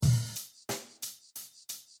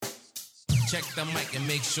Check the mic and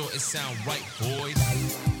make sure it sound right, boys.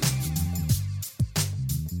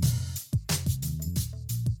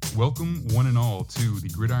 Welcome, one and all, to the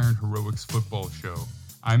Gridiron Heroics Football Show.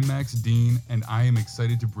 I'm Max Dean, and I am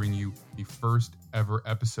excited to bring you the first ever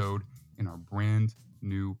episode in our brand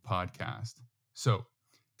new podcast. So,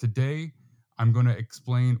 today, I'm going to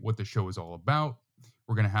explain what the show is all about.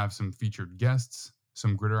 We're going to have some featured guests,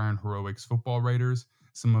 some Gridiron Heroics football writers,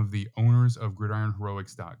 some of the owners of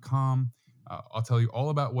gridironheroics.com. I'll tell you all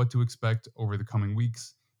about what to expect over the coming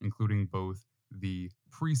weeks, including both the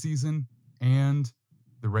preseason and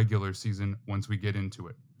the regular season once we get into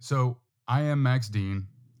it. So I am Max Dean.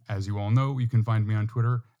 As you all know, you can find me on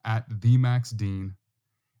Twitter at @TheMaxDean.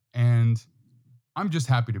 And I'm just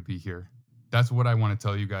happy to be here. That's what I want to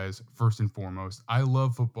tell you guys first and foremost. I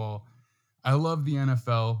love football. I love the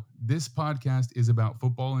NFL. This podcast is about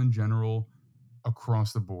football in general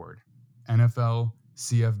across the board. NFL,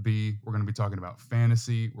 CFB, we're going to be talking about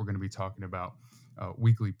fantasy. We're going to be talking about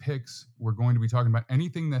weekly picks. We're going to be talking about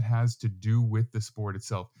anything that has to do with the sport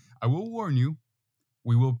itself. I will warn you,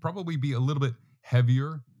 we will probably be a little bit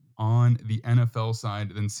heavier on the NFL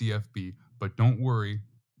side than CFB, but don't worry,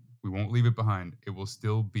 we won't leave it behind. It will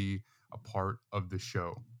still be a part of the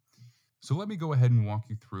show. So let me go ahead and walk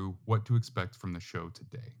you through what to expect from the show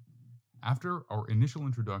today. After our initial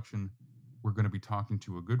introduction, we're going to be talking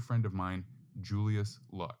to a good friend of mine, Julius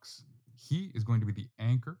Lux. He is going to be the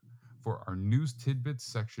anchor for our news tidbits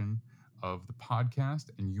section of the podcast,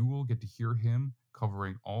 and you will get to hear him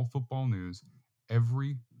covering all football news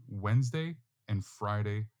every Wednesday and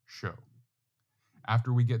Friday show.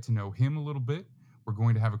 After we get to know him a little bit, we're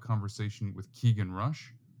going to have a conversation with Keegan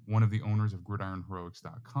Rush, one of the owners of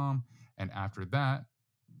gridironheroics.com, and after that,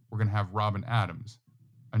 we're going to have Robin Adams,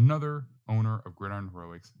 another owner of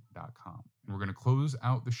gridironheroics.com. And we're going to close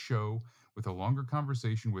out the show with a longer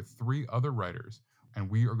conversation with 3 other writers, and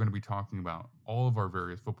we are going to be talking about all of our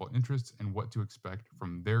various football interests and what to expect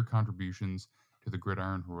from their contributions to the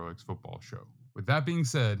Gridiron Heroics Football Show. With that being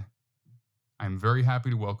said, I'm very happy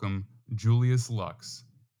to welcome Julius Lux,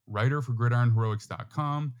 writer for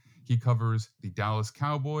gridironheroics.com. He covers the Dallas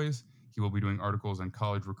Cowboys. He will be doing articles on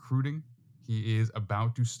college recruiting. He is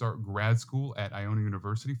about to start grad school at Iona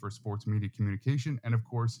University for sports media communication, and of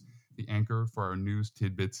course, the anchor for our news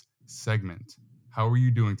tidbits segment. How are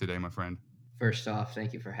you doing today, my friend? First off,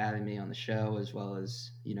 thank you for having me on the show, as well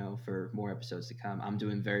as, for more episodes to come. I'm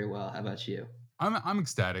doing very well. How about you? I'm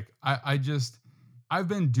ecstatic. I've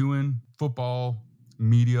been doing football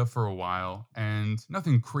media for a while, and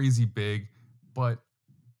nothing crazy big, but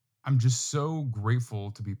I'm just so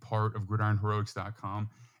grateful to be part of gridironheroics.com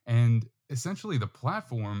and essentially the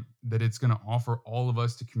platform that it's going to offer all of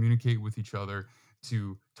us to communicate with each other,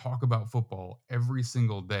 to talk about football every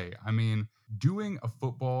single day. I mean, doing a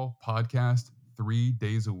football podcast 3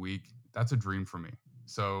 days a week, that's a dream for me.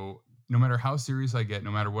 So no matter how serious I get,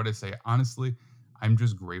 no matter what I say, honestly, I'm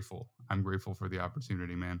just grateful. I'm grateful for the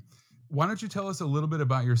opportunity, man. Why don't you tell us a little bit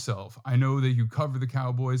about yourself? I know that you cover the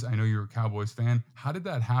Cowboys. I know you're a Cowboys fan. How did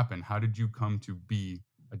that happen? How did you come to be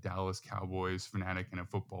a Dallas Cowboys fanatic and a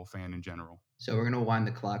football fan in general? So we're going to wind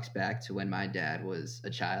the clocks back to when my dad was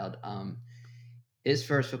a child. His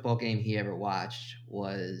first football game he ever watched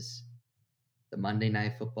was the Monday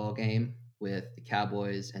Night Football game with the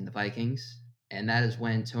Cowboys and the Vikings. And that is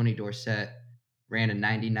when Tony Dorsett ran a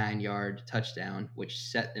 99-yard touchdown, which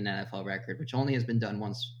set an NFL record, which only has been done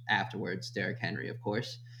once afterwards, Derrick Henry, of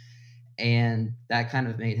course. And that kind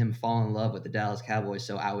of made him fall in love with the Dallas Cowboys.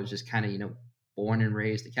 So I was just kind of, born and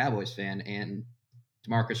raised a Cowboys fan. And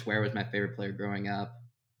DeMarcus Ware was my favorite player growing up.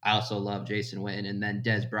 I also love Jason Witten. And then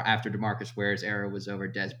after DeMarcus Ware's era was over,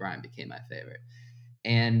 Dez Bryant became my favorite.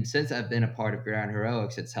 And since I've been a part of Gridiron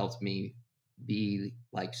Heroics, it's helped me be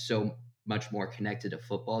so much more connected to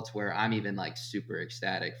football, to where I'm even super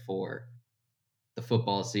ecstatic for the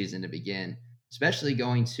football season to begin, especially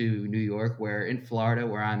going to New York, where in Florida,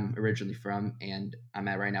 where I'm originally from and I'm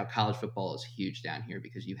at right now, college football is huge down here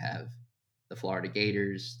because you have the Florida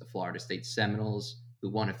Gators, the Florida State Seminoles, who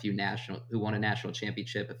won a national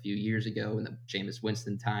championship a few years ago in the Jameis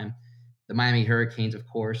Winston time. The Miami Hurricanes, of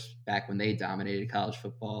course, back when they dominated college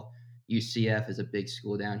football. UCF is a big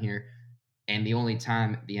school down here. And the only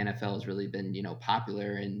time the NFL has really been,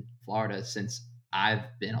 popular in Florida since I've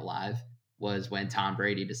been alive was when Tom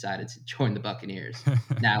Brady decided to join the Buccaneers.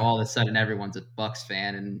 Now, all of a sudden, everyone's a Bucs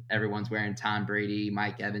fan and everyone's wearing Tom Brady,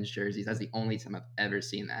 Mike Evans jerseys. That's the only time I've ever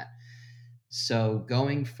seen that. So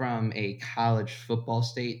going from a college football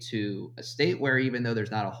state to a state where, even though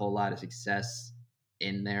there's not a whole lot of success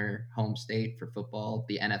in their home state for football,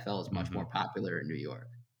 the NFL is much more popular in New York.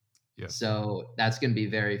 Yes. So that's going to be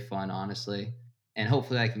very fun, honestly. And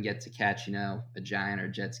hopefully I can get to catch, a Giant or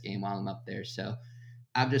Jets game while I'm up there. So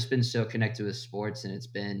I've just been so connected with sports, and it's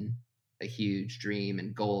been a huge dream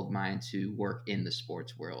and goal of mine to work in the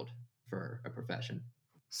sports world for a profession.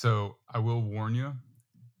 So I will warn you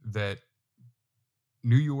that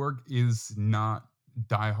New York is not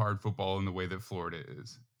diehard football in the way that Florida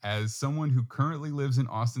is. As someone who currently lives in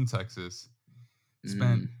Austin, Texas,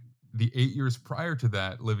 spent Mm. the 8 years prior to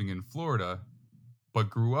that living in Florida, but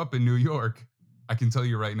grew up in New York, I can tell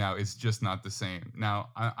you right now, it's just not the same.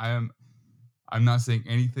 Now, I'm not saying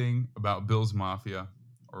anything about Bill's Mafia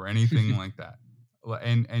or anything like that.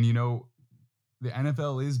 And the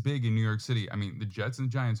NFL is big in New York City. I mean, the Jets and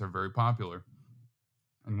Giants are very popular,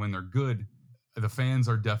 and when they're good, the fans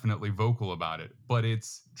are definitely vocal about it. But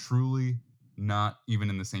it's truly not even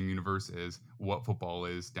in the same universe as what football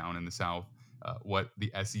is down in the South, what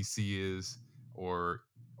the SEC is, or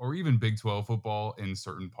even Big 12 football in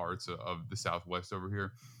certain parts of the Southwest over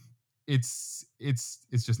here. It's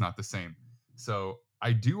just not the same. So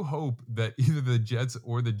I do hope that either the Jets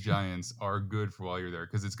or the Giants are good for while you're there,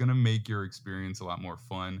 because it's going to make your experience a lot more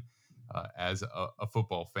fun as a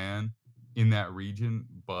football fan in that region.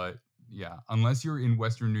 But yeah, unless you're in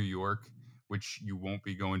Western New York, which you won't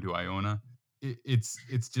be going to Iona, it's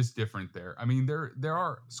just different there. I mean, there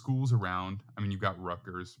are schools around. I mean, you've got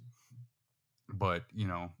Rutgers, but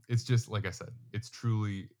it's just like I said, it's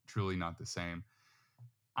truly not the same.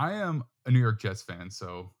 I am a New York Jets fan,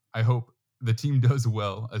 so I hope the team does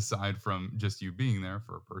well, aside from just you being there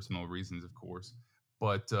for personal reasons, of course.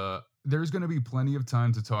 But there's going to be plenty of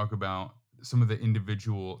time to talk about some of the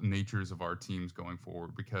individual natures of our teams going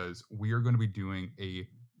forward, because we are going to be doing a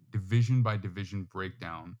division by division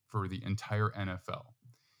breakdown for the entire NFL.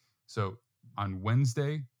 So on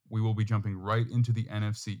Wednesday, we will be jumping right into the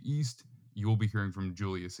NFC East. You will be hearing from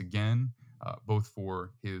Julius again, both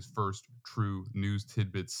for his first true news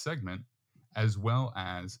tidbits segment, as well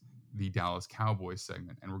as the Dallas Cowboys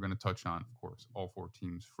segment. And we're going to touch on, of course, all four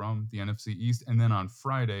teams from the NFC East. And then on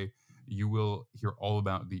Friday, you will hear all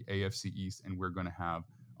about the AFC East, and we're going to have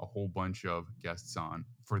a whole bunch of guests on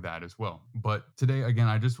for that as well. But today, again,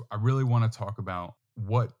 I really want to talk about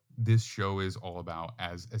what this show is all about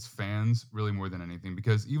as fans, really more than anything,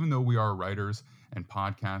 because even though we are writers and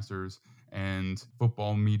podcasters and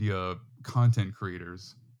football media content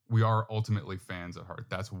creators, we are ultimately fans at heart.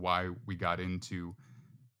 That's why we got into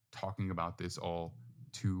talking about this all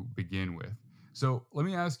to begin with. So let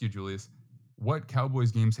me ask you, Julius, what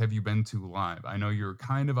Cowboys games have you been to live? I know you're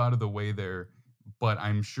kind of out of the way there, but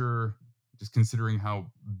I'm sure, just considering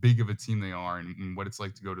how big of a team they are and what it's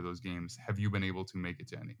like to go to those games, have you been able to make it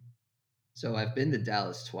to any? So I've been to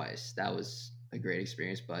Dallas twice. That was a great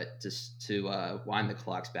experience. But just to wind the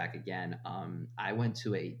clocks back again, I went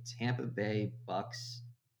to a Tampa Bay Bucks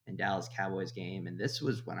and Dallas Cowboys game, and this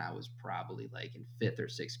was when I was probably like in fifth or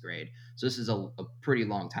sixth grade. So this is a pretty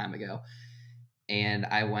long time ago. And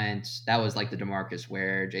I went. That was like the DeMarcus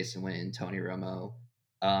Ware, Jason Witten, Tony Romo.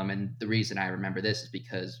 And the reason I remember this is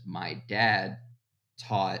because my dad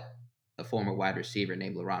taught a former wide receiver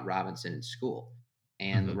named Laurent Robinson in school,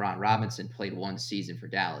 and Mhm. Laurent Robinson played one season for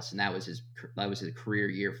Dallas, and that was his career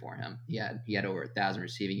year for him. He had over 1,000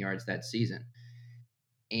 receiving yards that season,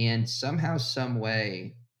 and somehow, some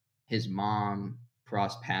way, his mom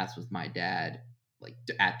crossed paths with my dad like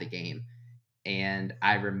at the game, and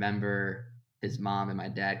I remember his mom and my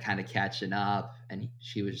dad kind of catching up, and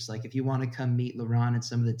she was just like, "If you want to come meet Laurent and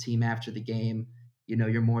some of the team after the game,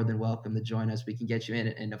 you're more than welcome to join us. We can get you in."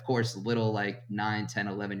 And of course, little like 9, 10,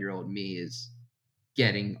 11-year-old me is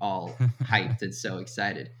getting all hyped and so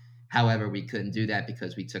excited. However, we couldn't do that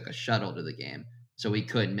because we took a shuttle to the game. So we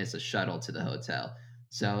couldn't miss a shuttle to the hotel.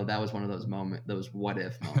 So that was one of those what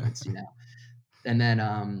if moments. And then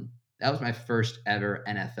that was my first ever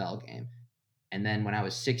NFL game. And then when I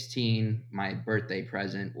was 16, my birthday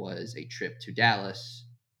present was a trip to Dallas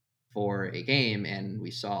for a game, and we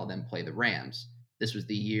saw them play the Rams. This was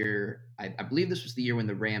the year, I believe this was the year when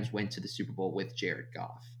the Rams went to the Super Bowl with Jared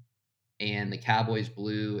Goff. And the Cowboys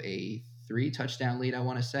blew a 3 touchdown lead, I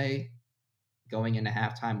want to say, going into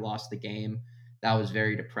halftime, lost the game. That was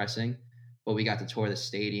very depressing. But we got to tour the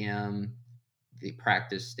stadium, the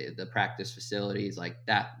practice facilities, like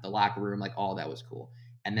that, the locker room, like all that was cool.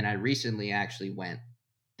 And then I recently actually went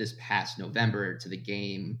this past November to the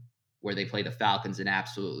game where they played the Falcons and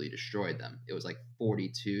absolutely destroyed them. It was like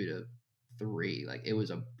 42-3. Like it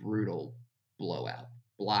was a brutal blowout.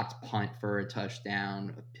 Blocked punt for a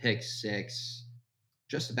touchdown, a pick six,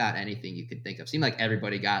 just about anything you could think of. Seemed like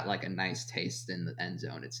everybody got like a nice taste in the end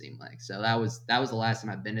zone. It seemed like. So that was the last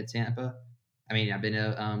time I've been to Tampa. I mean, I've been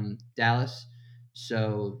to Dallas,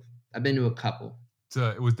 so I've been to a couple.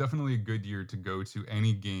 It was definitely a good year to go to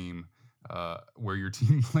any game where your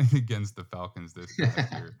team played against the Falcons this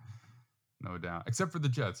past year. No doubt. Except for the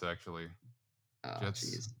Jets, actually. Oh, Jets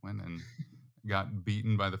jeez. went and got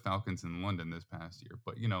beaten by the Falcons in London this past year.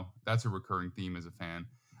 But, that's a recurring theme as a fan.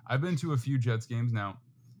 I've been to a few Jets games now.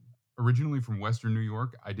 Originally from Western New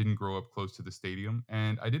York, I didn't grow up close to the stadium,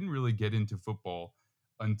 and I didn't really get into football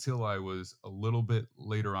until I was a little bit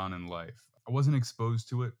later on in life. I wasn't exposed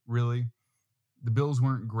to it, really. The Bills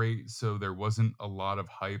weren't great, so there wasn't a lot of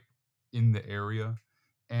hype in the area.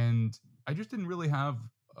 And I just didn't really have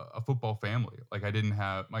a football family. Like, I didn't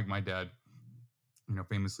have, like, my dad,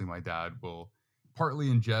 famously, my dad will partly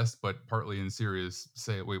in jest, but partly in serious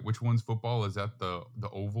say, wait, which one's football? Is that the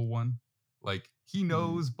oval one? Like, he Mm,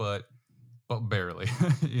 knows, but barely,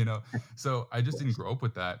 you know? So I of just didn't course. grow up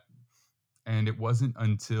with that. And it wasn't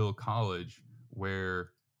until college where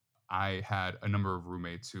I had a number of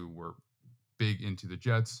roommates who were big into the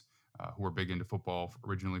Jets, who were big into football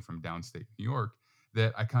originally from downstate New York,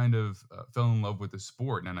 that I kind of fell in love with the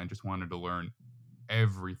sport and I just wanted to learn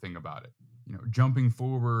everything about it. Jumping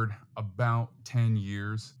forward about 10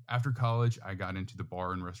 years after college, I got into the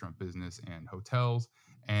bar and restaurant business and hotels,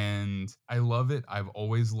 and I love it. I've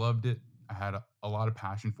always loved it. I had a lot of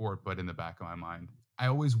passion for it, but in the back of my mind, I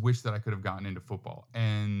always wished that I could have gotten into football.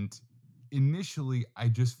 And initially, I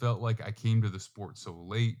just felt like I came to the sport so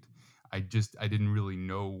late. I didn't really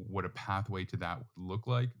know what a pathway to that would look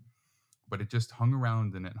like, but it just hung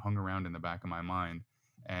around and it hung around in the back of my mind.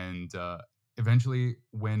 And eventually,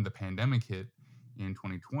 when the pandemic hit in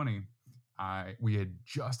 2020, we had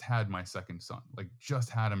just had my second son, like just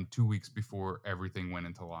had him 2 weeks before everything went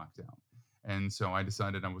into lockdown. And so I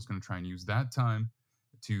decided I was going to try and use that time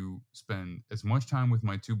to spend as much time with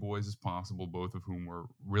my two boys as possible, both of whom were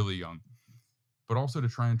really young, but also to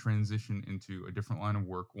try and transition into a different line of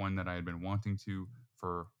work, one that I had been wanting to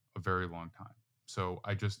for a very long time. So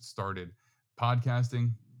I just started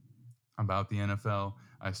podcasting about the NFL.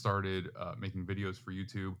 I started making videos for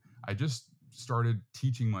YouTube. I just started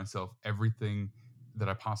teaching myself everything that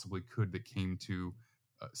I possibly could that came to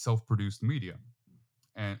self produced media.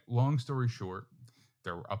 And long story short,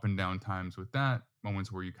 there were up and down times with that,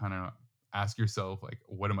 moments where you kind of ask yourself, like,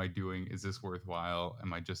 what am I doing? Is this worthwhile?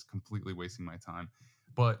 Am I just completely wasting my time?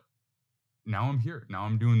 But now I'm here. Now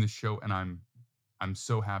I'm doing this show and I'm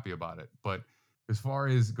so happy about it. But as far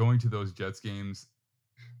as going to those Jets games,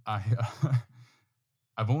 I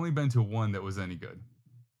I've only been to one that was any good.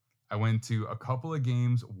 I went to a couple of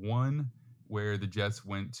games, one where the Jets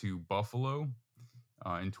went to Buffalo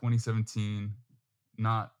in 2017.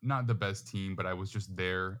 Not the best team, but I was just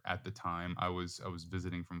there at the time. I was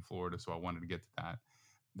visiting from Florida, so I wanted to get to that.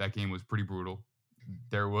 That game was pretty brutal.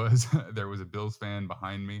 There was there was a Bills fan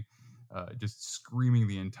behind me, just screaming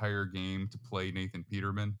the entire game to play Nathan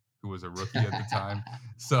Peterman, who was a rookie at the time.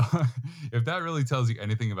 So if that really tells you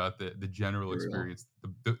anything about the general Brutal. experience,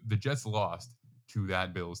 the Jets lost to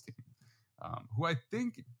that Bills team, who I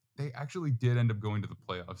think they actually did end up going to the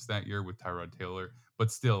playoffs that year with Tyrod Taylor,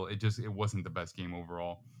 but still, it wasn't the best game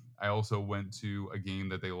overall. I also went to a game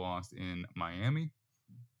that they lost in Miami,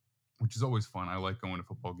 which is always fun. I like going to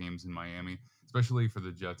football games in Miami, especially for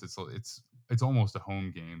the Jets. It's almost a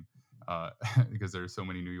home game because there's so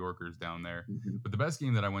many New Yorkers down there. Mhm. But the best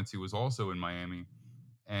game that I went to was also in Miami,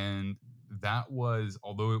 and that was,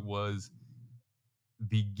 although it was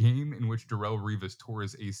the game in which Darrelle Revis tore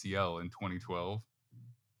his ACL in 2012,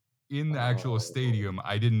 in the actual Oh, stadium,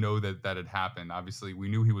 I didn't know that that had happened. Obviously, we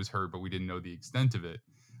knew he was hurt, but we didn't know the extent of it.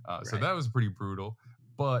 So right. that was pretty brutal.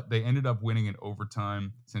 But they ended up winning in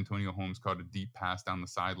overtime. Santonio Holmes caught a deep pass down the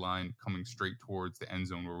sideline, coming straight towards the end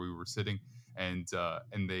zone where we were sitting, and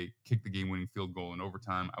they kicked the game-winning field goal in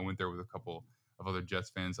overtime. I went there with a couple of other Jets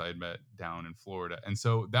fans I had met down in Florida, and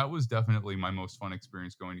so that was definitely my most fun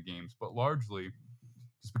experience going to games. But largely,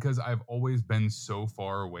 just because I've always been so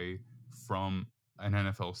far away from an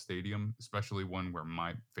NFL stadium, especially one where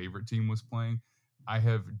my favorite team was playing, I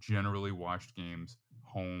have generally watched games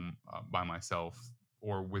home by myself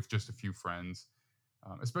or with just a few friends.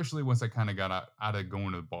 Especially once I kind of got out of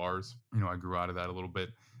going to the bars. I grew out of that a little bit.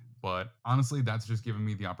 But honestly, that's just given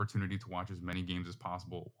me the opportunity to watch as many games as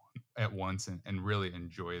possible at once and really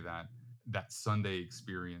enjoy that Sunday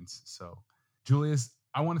experience. So, Julius,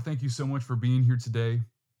 I want to thank you so much for being here today.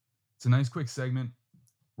 It's a nice quick segment.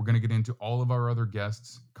 We're going to get into all of our other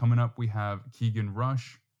guests. Coming up, we have Keegan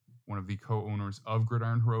Rush, one of the co owners of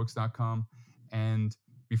GridironHeroics.com. And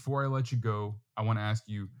before I let you go, I want to ask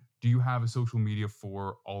you, do you have a social media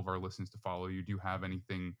for all of our listeners to follow you? Do you have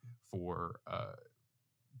anything for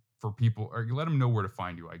for people, or let them know where to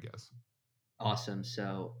find you, I guess. Awesome.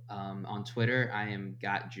 So on Twitter, I am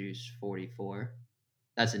GotJuice44.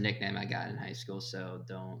 That's a nickname I got in high school, so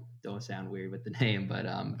don't sound weird with the name. But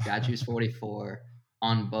GotJuice44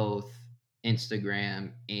 on both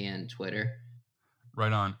Instagram and Twitter.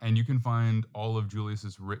 Right on. And you can find all of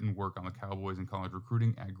Julius's written work on the Cowboys and college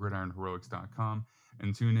recruiting at gridironheroics.com,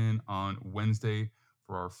 and tune in on Wednesday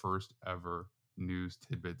for our first ever news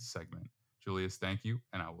tidbits segment. Julius, thank you,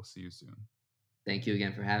 and I will see you soon. Thank you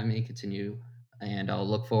again for having me. Continue, and I'll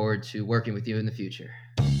look forward to working with you in the future.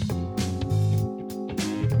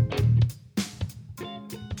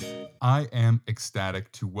 I am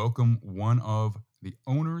ecstatic to welcome one of the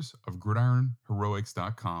owners of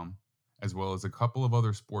gridironheroics.com, as well as a couple of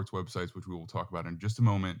other sports websites, which we will talk about in just a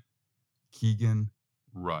moment, Keegan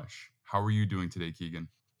Rush. How are you doing today, Keegan?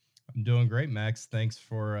 I'm doing great, Max. Thanks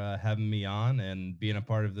for having me on and being a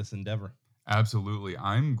part of this endeavor. Absolutely.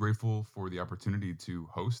 I'm grateful for the opportunity to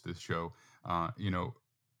host this show.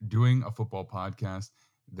 Doing a football podcast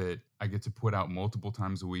that I get to put out multiple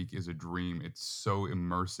times a week is a dream. It's so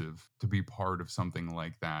immersive to be part of something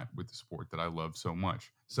like that with the sport that I love so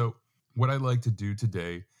much. So, what I'd like to do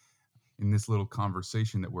today in this little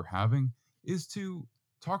conversation that we're having is to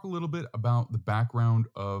talk a little bit about the background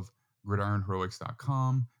of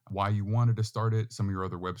gridironheroics.com, why you wanted to start it, some of your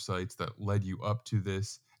other websites that led you up to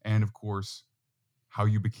this, and of course, how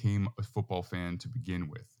you became a football fan to begin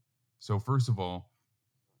with. So, first of all,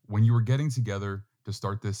 when you were getting together to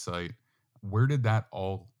start this site, where did that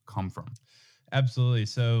all come from? Absolutely.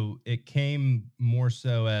 So it came more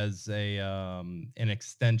so as an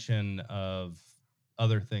extension of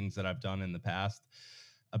other things that I've done in the past.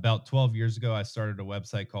 About 12 years ago, I started a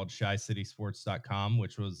website called ShyCitySports.com,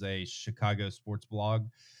 which was a Chicago sports blog.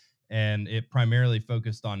 And it primarily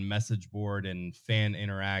focused on message board and fan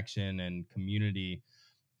interaction and community.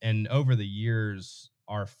 And over the years,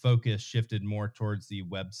 our focus shifted more towards the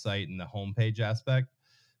website and the homepage aspect,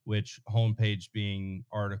 which homepage being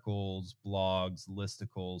articles, blogs,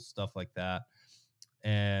 listicles, stuff like that.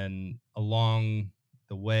 And along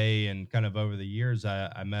the way and kind of over the years,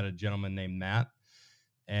 I met a gentleman named Matt,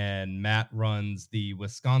 and Matt runs the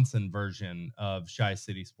Wisconsin version of Shy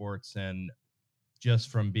City Sports. And just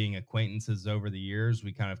from being acquaintances over the years,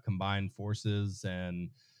 we kind of combined forces. And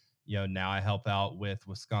now I help out with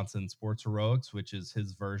Wisconsin Sports Heroics, which is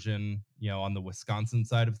his version, on the Wisconsin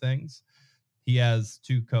side of things. He has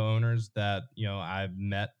two co-owners that, I've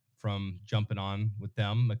met from jumping on with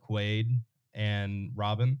them, McQuaid and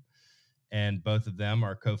Robin. And both of them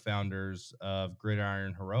are co-founders of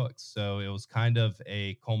Gridiron Heroics. So it was kind of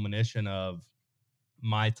a culmination of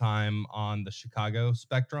my time on the Chicago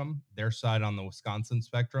spectrum, their side on the Wisconsin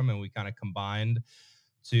spectrum, and we kind of combined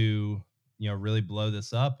to really blow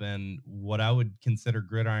this up. And what I would consider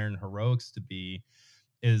Gridiron Heroics to be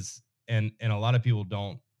is, and a lot of people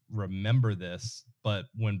don't remember this, but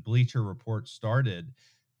when Bleacher Report started,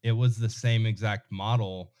 it was the same exact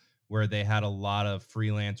model where they had a lot of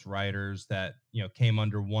freelance writers that came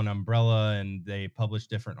under one umbrella, and they published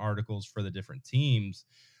different articles for the different teams.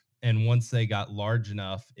 And once they got large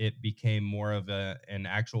enough, it became more of an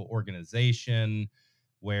actual organization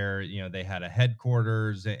where they had a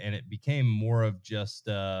headquarters, and it became more of just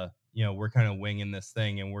we're kind of winging this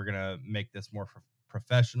thing, and we're gonna make this more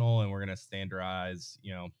professional, and we're gonna standardize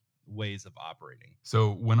ways of operating.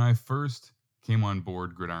 So when I first came on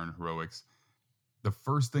board Gridiron Heroics, the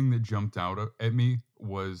first thing that jumped out at me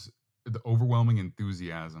was the overwhelming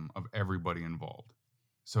enthusiasm of everybody involved.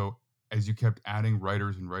 So as you kept adding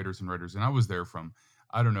writers and writers and writers, and I was there from,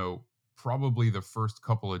 I don't know, probably the first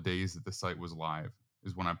couple of days that the site was live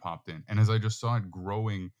is when I popped in. And as I just saw it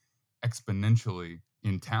growing exponentially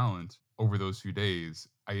in talent over those few days,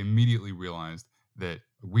 I immediately realized that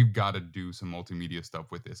we've got to do some multimedia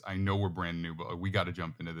stuff with this. I know we're brand new, but we got to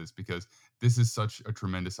jump into this because this is such a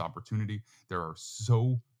tremendous opportunity. There are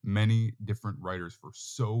so many different writers for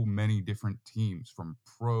so many different teams, from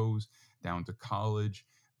pros down to college,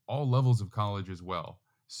 all levels of college as well.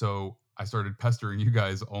 So I started pestering you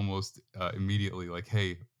guys almost immediately, like,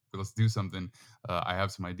 hey, let's do something. I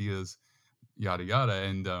have some ideas, yada, yada.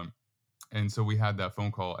 And so we had that phone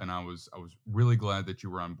call, and I was really glad that you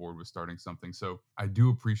were on board with starting something. So I do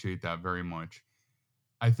appreciate that very much.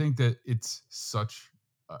 I think that it's such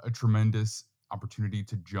a tremendous opportunity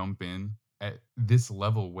to jump in at this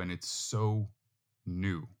level when it's so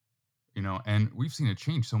new, and we've seen it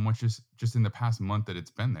change so much just in the past month that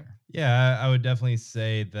it's been there. Yeah, I would definitely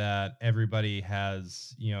say that everybody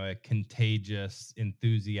has, a contagious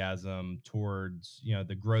enthusiasm towards,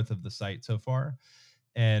 the growth of the site so far.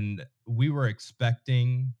 And we were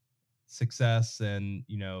expecting success and,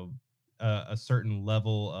 a certain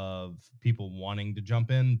level of people wanting to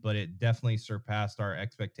jump in, but it definitely surpassed our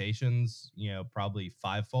expectations, probably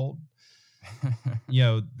fivefold.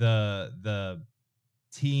 The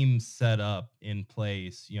team set up in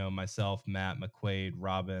place, myself, Matt, McQuaid,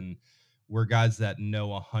 Robin, we're guys that know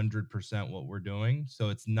 100% what we're doing. So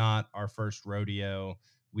it's not our first rodeo.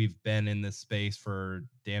 We've been in this space for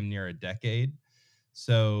damn near a decade.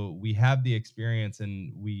 So we have the experience,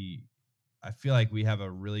 and I feel like we have a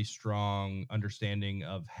really strong understanding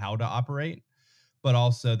of how to operate, but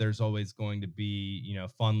also there's always going to be,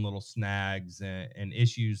 fun little snags and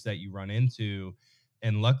issues that you run into.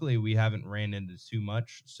 And luckily we haven't ran into too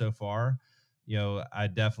much so far. I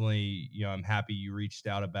definitely, I'm happy you reached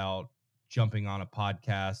out about jumping on a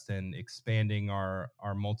podcast and expanding our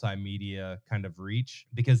multimedia kind of reach,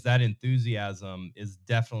 because that enthusiasm is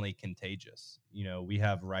definitely contagious. We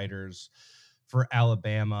have writers for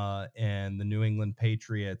Alabama and the New England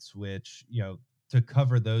Patriots, which, to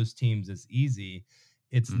cover those teams is easy.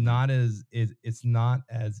 Mhm. It's not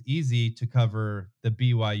as easy to cover the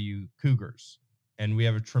BYU Cougars. And we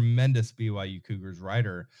have a tremendous BYU Cougars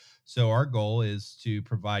writer. So our goal is to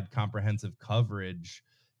provide comprehensive coverage,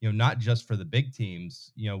 not just for the big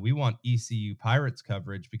teams. We want ECU Pirates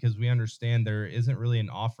coverage because we understand there isn't really an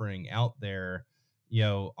offering out there,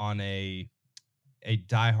 on a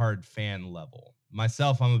diehard fan level.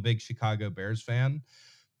 Myself, I'm a big Chicago Bears fan,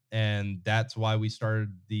 and that's why we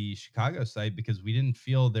started the Chicago site, because we didn't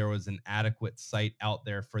feel there was an adequate site out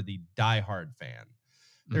there for the diehard fan.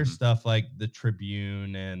 There's Mhm. stuff like the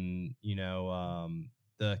Tribune and,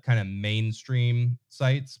 the kind of mainstream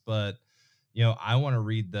sites, but I want to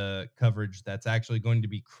read the coverage that's actually going to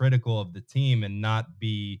be critical of the team and not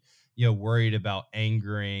be, worried about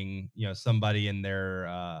angering, somebody in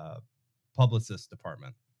their publicist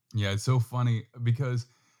department. Yeah, it's so funny because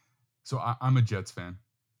I'm a Jets fan,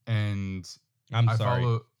 and I'm I sorry.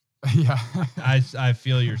 follow. Yeah. I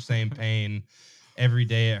feel your same pain. Every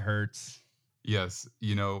day it hurts. Yes,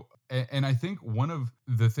 and I think one of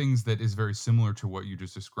the things that is very similar to what you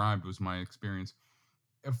just described was my experience.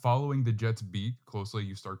 Following the Jets beat closely,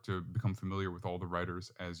 you start to become familiar with all the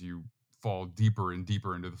writers as you fall deeper and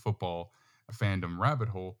deeper into the football fandom rabbit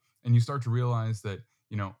hole, and you start to realize that,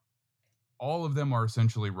 all of them are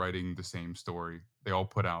essentially writing the same story. They all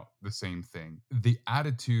put out the same thing. The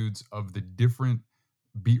attitudes of the different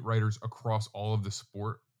beat writers across all of the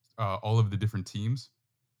all of the different teams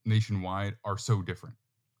nationwide are so different.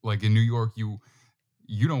 Like in New York, you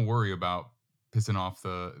don't worry about pissing off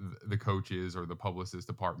the coaches or the publicist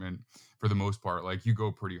department for the most part. Like you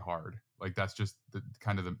go pretty hard. Like that's just the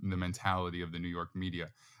kind of the mentality of the New York media.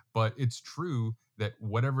 But it's true that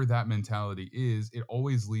whatever that mentality is, it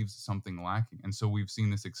always leaves something lacking. And so we've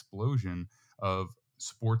seen this explosion of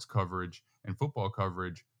sports coverage and football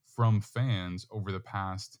coverage from fans over the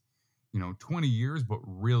past 20 years, but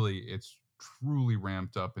really it's truly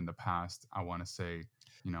ramped up in the past, I want to say,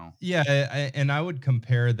 you know. Yeah, and I would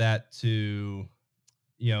compare that to,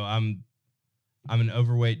 you know, I'm I'm an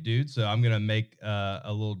overweight dude, so I'm gonna make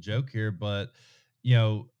a little joke here, but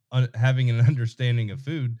having an understanding of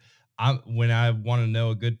food, when I want to know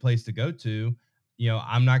a good place to go to,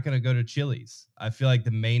 I'm not gonna go to Chili's. I feel like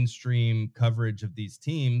the mainstream coverage of these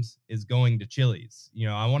teams is going to Chili's.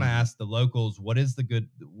 I want to Mhm. ask the locals, what is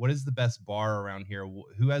the best bar around here?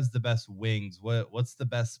 Who has the best wings? What's the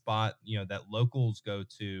best spot, that locals go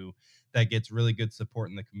to that gets really good support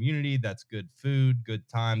in the community, that's good food, good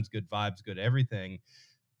times, good vibes, good everything.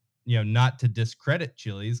 Not to discredit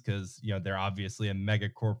Chili's, because they're obviously a mega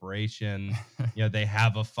corporation. They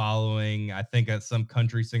have a following. I think some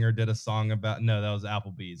country singer did a song about, no, that was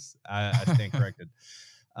Applebee's. I stand corrected.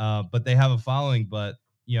 But they have a following. But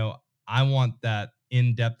I want that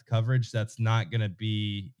in-depth coverage that's not going to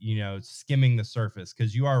be skimming the surface,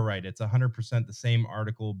 because you are right, it's 100% the same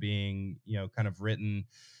article being kind of written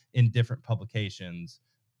in different publications.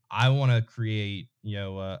 I want to create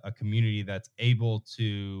a community that's able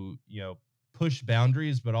to push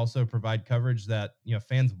boundaries, but also provide coverage that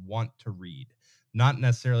fans want to read, not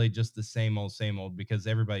necessarily just the same old, because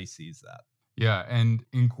everybody sees that. Yeah, and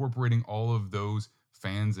incorporating all of those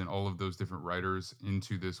fans and all of those different writers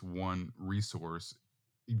into this one resource,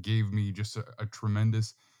 it gave me just a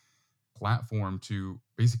tremendous platform to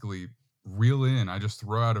basically reel in. I just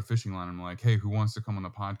throw out a fishing line. I'm like, hey, who wants to come on the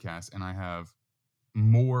podcast? And I have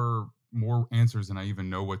more answers than I even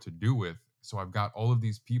know what to do with. So I've got all of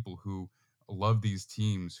these people who love these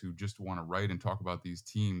teams, who just want to write and talk about these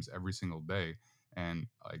teams every single day. And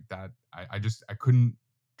like that, I couldn't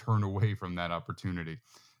turn away from that opportunity.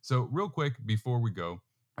 So real quick before we go,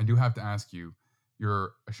 I do have to ask you,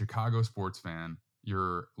 you're a Chicago sports fan.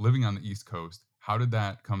 You're living on the East Coast. How did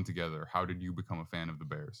that come together? How did you become a fan of the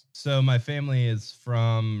Bears? So my family is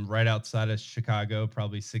from right outside of Chicago,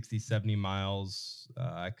 probably 60, 70 miles.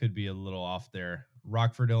 I could be a little off there.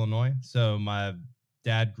 Rockford, Illinois. So my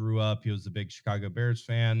dad grew up, he was a big Chicago Bears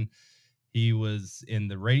fan. He was in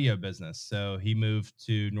the radio business. So he moved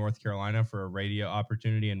to North Carolina for a radio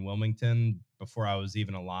opportunity in Wilmington before I was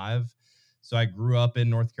even alive. So I grew up in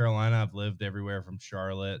North Carolina. I've lived everywhere from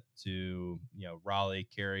Charlotte to, Raleigh,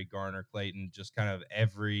 Cary, Garner, Clayton, just kind of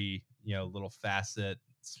every, little facet,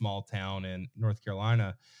 small town in North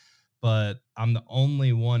Carolina. But I'm the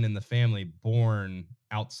only one in the family born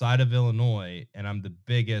outside of Illinois, and I'm the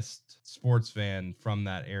biggest sports fan from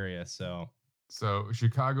that area. So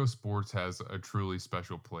Chicago sports has a truly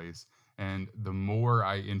special place. And the more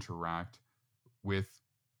I interact with,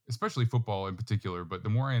 especially football in particular, but the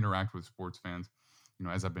more I interact with sports fans,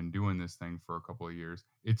 as I've been doing this thing for a couple of years,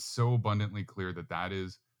 it's so abundantly clear that that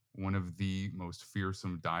is one of the most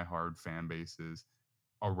fearsome diehard fan bases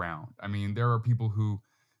around. I mean, there are people who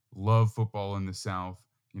love football in the South.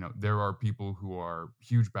 There are people who are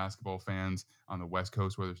huge basketball fans on the West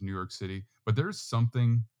Coast, whether it's New York City, but there's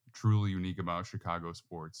something truly unique about Chicago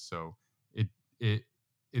sports. So it it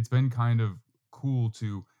it's been kind of cool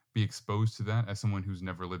to be exposed to that as someone who's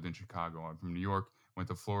never lived in Chicago. I'm from New York, went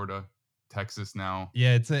to Florida, Texas now.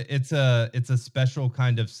 Yeah, it's a special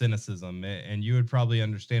kind of cynicism, and you would probably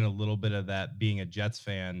understand a little bit of that being a Jets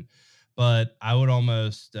fan, but I would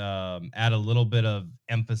almost add a little bit of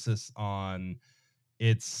emphasis on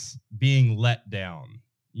it's being let down.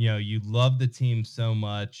 You love the team so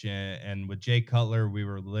much, and with Jay Cutler, we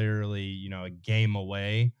were literally a game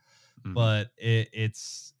away, Hmm. but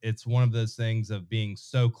it's one of those things of being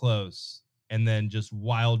so close and then just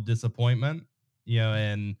wild disappointment,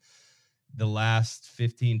 and the last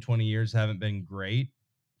 15, 20 years haven't been great.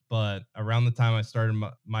 But around the time I started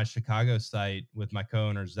my Chicago site with my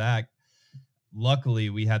co-owner, Zach, luckily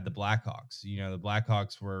we had the Blackhawks. The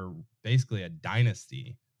Blackhawks were basically a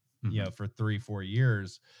dynasty, Hmm. for 3, 4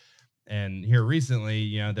 years. And here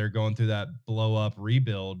recently, they're going through that blow up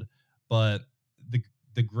rebuild. But the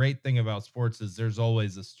the great thing about sports is there's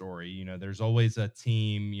always a story. There's always a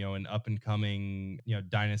team, an up and coming,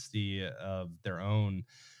 dynasty of their own.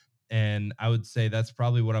 And I would say that's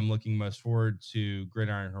probably what I'm looking most forward to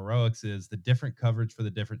Gridiron Heroics is the different coverage for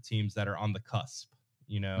the different teams that are on the cusp.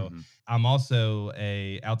 You know, Hmm. I'm also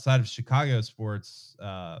a outside of Chicago sports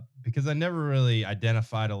because I never really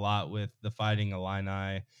identified a lot with the Fighting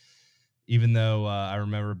Illini. Even though I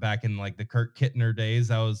remember back in like the Kirk Kittner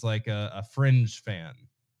days, I was like a fringe fan.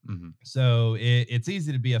 Hmm. So it's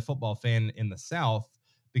easy to be a football fan in the South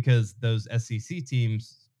because those SEC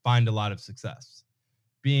teams find a lot of success.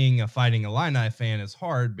 Being a Fighting Illini fan is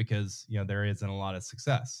hard because there isn't a lot of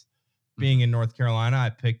success. Being Hmm. in North Carolina,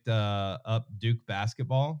 I picked up Duke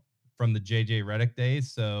basketball from the JJ Redick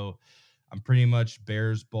days, so I'm pretty much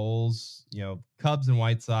Bears, Bulls, Cubs and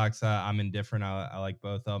White Sox. I'm indifferent. I like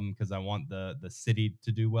both of them because I want the city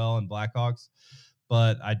to do well, and Blackhawks.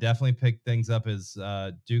 But I definitely picked things up as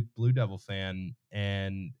Duke Blue Devil fan,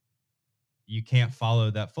 and you can't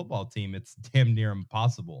follow that football team. It's damn near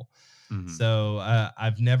impossible. Hmm. So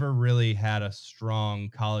I've never really had a strong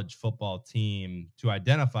college football team to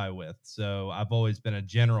identify with. So I've always been a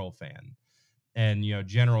general fan, and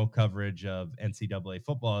general coverage of NCAA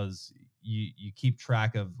football is you keep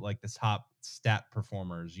track of like the top stat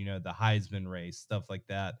performers, the Heisman race, stuff like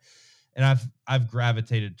that. And I've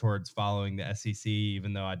gravitated towards following the SEC,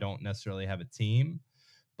 even though I don't necessarily have a team.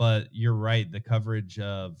 But you're right, the coverage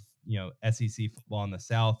of SEC football in the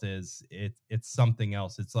South it's something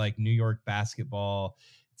else. It's like New York basketball,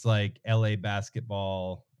 it's like LA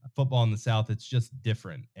basketball, football in the South. It's just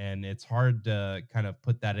different, and it's hard to kind of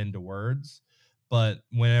put that into words. But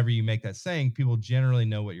whenever you make that saying, people generally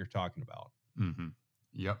know what you're talking about. Hmm.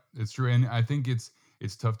 Yep, it's true, and I think it's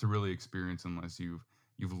tough to really experience unless you've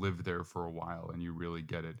lived there for a while and you really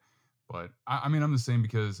get it. But I mean, I'm the same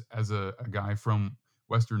because as a guy from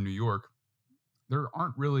Western New York, there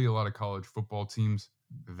aren't really a lot of college football teams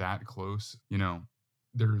that close.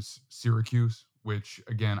 There's Syracuse, which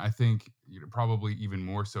again I think probably even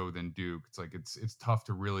more so than Duke. It's like it's tough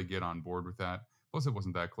to really get on board with that. Plus, it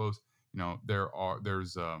wasn't that close.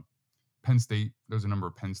 There's Penn State. There's a number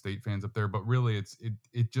of Penn State fans up there, but really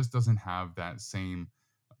it just doesn't have that same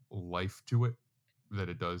life to it that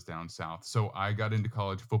it does down south. So I got into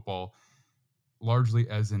college football largely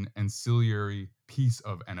as an ancillary piece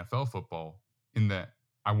of NFL football in that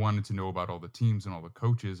I wanted to know about all the teams and all the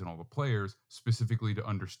coaches and all the players specifically to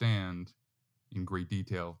understand in great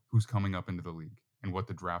detail who's coming up into the league. and what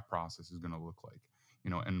the draft process is going to look like,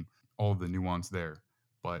 and all the nuance there.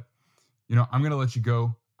 But, I'm going to let you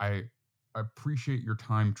go. I appreciate your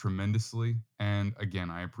time tremendously. And again,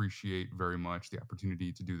 I appreciate very much the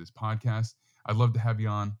opportunity to do this podcast. I'd love to have you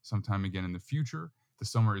on sometime again in the future. The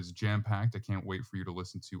summer is jam-packed. I can't wait for you to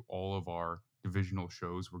listen to all of our divisional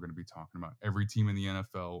shows. We're going to be talking about every team in the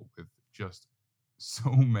NFL with just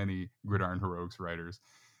so many Gridiron Heroics writers.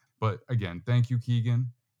 But again, thank you,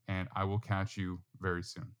 Keegan, and I will catch you very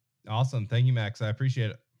soon. Awesome. Thank you, Max. I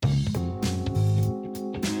appreciate it.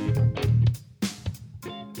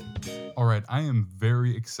 All right, I am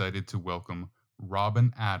very excited to welcome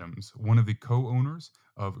Robin Adams, one of the co-owners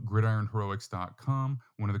of GridironHeroics.com,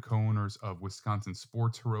 one of the co-owners of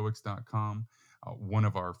WisconsinSportsHeroics.com, one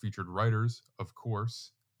of our featured writers, of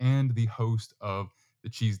course, and the host of the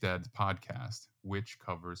Cheese Dads podcast, which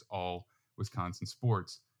covers all Wisconsin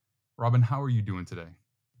sports. Robin, how are you doing today?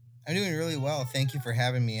 I'm doing really well. Thank you for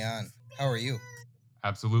having me on. How are you?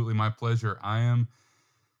 Absolutely, my pleasure. I am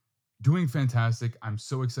doing fantastic. I'm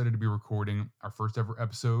so excited to be recording our first ever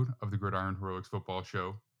episode of the Gridiron Heroics Football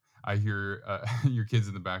Show. I hear your kids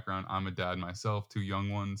in the background. I'm a dad myself, 2 young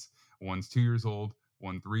ones. One's 2 years old,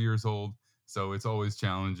 one 3 years old. So it's always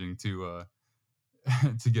challenging to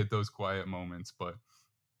to get those quiet moments, but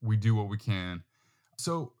we do what we can.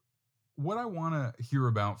 So what I want to hear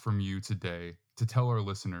about from you today, to tell our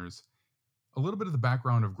listeners a little bit of the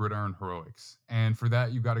background of Gridiron Heroics. And for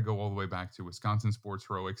that, you got to go all the way back to Wisconsin Sports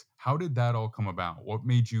Heroics. How did that all come about? What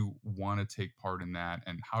made you want to take part in that,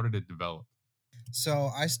 and how did it develop? So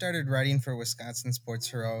I started writing for Wisconsin Sports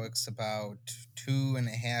Heroics about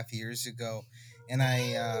 2.5 years ago, and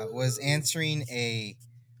I was answering a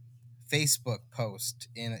Facebook post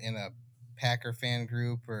in a Packer fan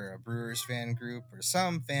group or a Brewers fan group or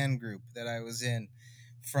some fan group that I was in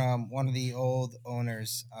from one of the old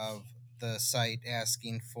owners of the site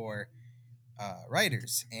asking for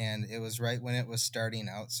writers, and it was right when it was starting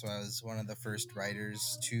out, so I was one of the first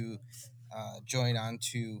writers to join on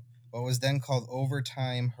to what was then called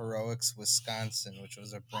Overtime Heroics Wisconsin, which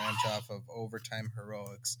was a branch off of Overtime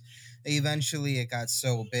Heroics. Eventually it got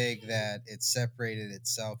so big that it separated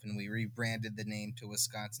itself, and we rebranded the name to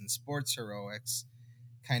Wisconsin Sports Heroics,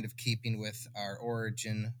 kind of keeping with our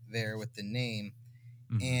origin there with the name.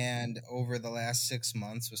 And over the last 6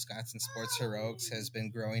 months, Wisconsin Sports Heroics has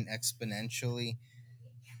been growing exponentially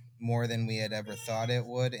more than we had ever thought it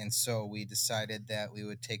would. And so we decided that we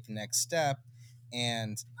would take the next step.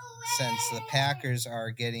 And since the Packers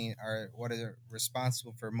are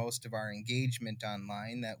responsible for most of our engagement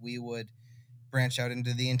online, that we would branch out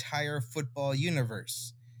into the entire football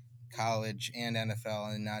universe, college and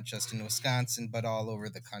NFL, and not just in Wisconsin, but all over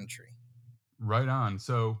the country. Right on.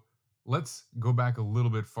 So let's go back a little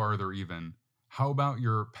bit farther even. How about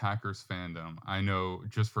your Packers fandom? I know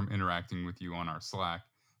just from interacting with you on our Slack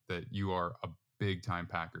that you are a big-time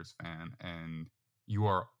Packers fan, and you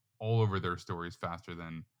are all over their stories faster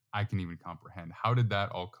than I can even comprehend. How did that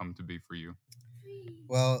all come to be for you?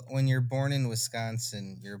 Well, when you're born in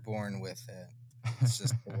Wisconsin, you're born with it. It's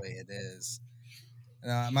just the way it is.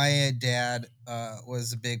 My dad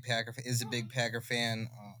is a big Packer fan.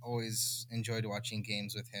 Always enjoyed watching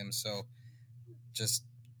games with him. So just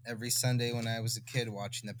every Sunday when I was a kid,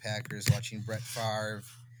 watching the Packers, watching Brett Favre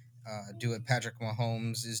do what Patrick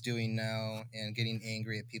Mahomes is doing now, and getting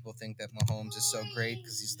angry at people think that Mahomes is so great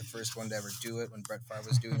because he's the first one to ever do it when Brett Favre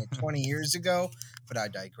was doing it 20 years ago. But I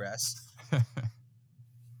digress.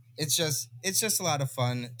 It's just a lot of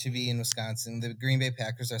fun to be in Wisconsin. The Green Bay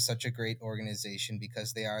Packers are such a great organization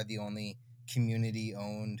because they are the only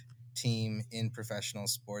community-owned team in professional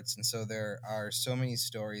sports. And so there are so many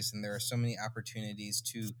stories and there are so many opportunities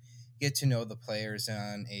to get to know the players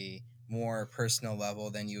on a more personal level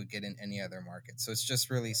than you would get in any other market. So it's just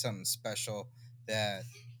really something special that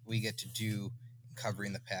we get to do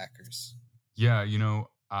covering the Packers. Yeah,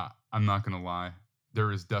 I'm not going to lie.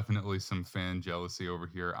 There is definitely some fan jealousy over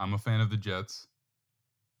here. I'm a fan of the Jets.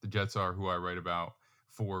 The Jets are who I write about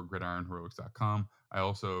for GridironHeroics.com. I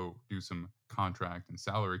also do some contract and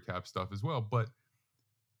salary cap stuff as well, but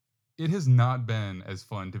it has not been as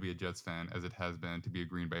fun to be a Jets fan as it has been to be a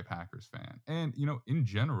Green Bay Packers fan. And, in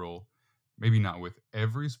general, maybe not with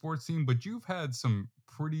every sports team, but you've had some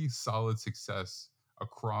pretty solid success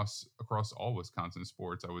across all Wisconsin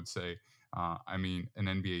sports, I would say. An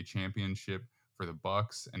NBA championship for the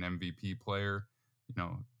Bucks, an MVP player.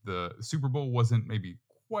 The Super Bowl wasn't maybe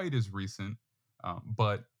quite as recent,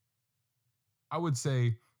 but I would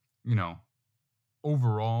say,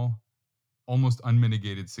 overall, almost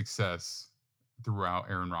unmitigated success throughout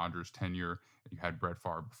Aaron Rodgers' tenure. You had Brett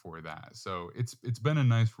Favre before that, so it's been a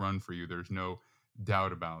nice run for you. There's no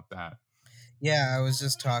doubt about that. Yeah, I was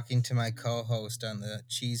just talking to my co-host on the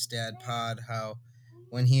Cheese Dad pod how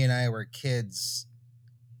when he and I were kids,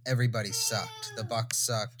 everybody sucked. The Bucks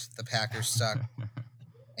sucked, the Packers sucked,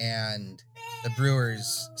 and the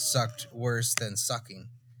Brewers sucked worse than sucking.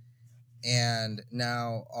 And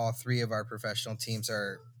now all three of our professional teams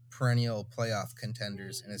are perennial playoff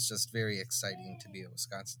contenders, and it's just very exciting to be a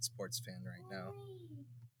Wisconsin sports fan right now.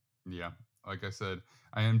 Yeah, like I said,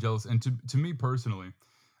 I am jealous. And to me personally,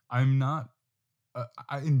 I'm not,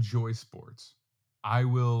 I enjoy sports. I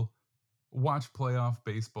will watch playoff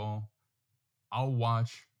baseball. I'll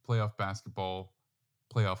watch playoff basketball,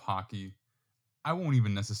 playoff hockey. I won't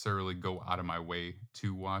even necessarily go out of my way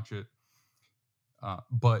to watch it.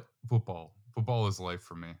 But football is life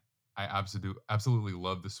for me. I absolutely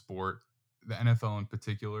love the sport, the NFL in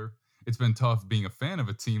particular. It's been tough being a fan of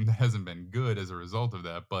a team that hasn't been good as a result of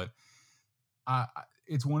that, but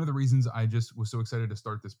it's one of the reasons I just was so excited to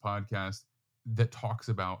start this podcast that talks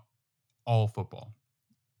about all football.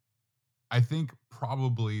 I think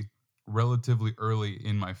probably relatively early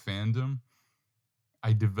in my fandom,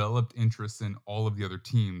 I developed interest in all of the other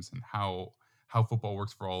teams and how football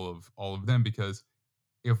works for all of them, because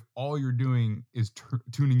if all you're doing is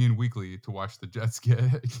tuning in weekly to watch the Jets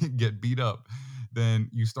get beat up, then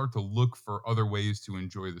you start to look for other ways to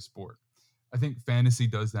enjoy the sport. I think fantasy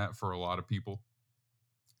does that for a lot of people.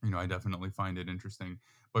 I definitely find it interesting.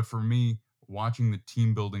 But for me, watching the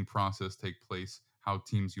team building process take place, how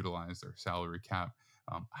teams utilize their salary cap,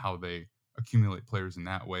 how they accumulate players in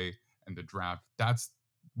that way, and the draft, that's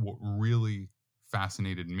what really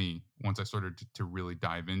fascinated me once I started to really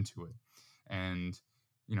dive into it. And,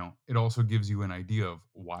 it also gives you an idea of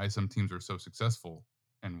why some teams are so successful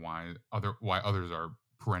and why others are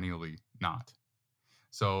perennially not.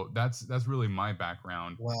 So that's really my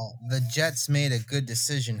background. Well, the Jets made a good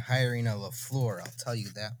decision hiring a LaFleur, I'll tell you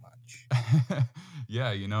that much.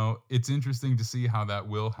 Yeah, it's interesting to see how that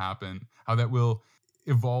will happen, how that will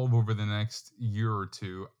evolve over the next year or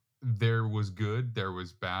two. There was good, there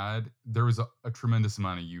was bad. There was a tremendous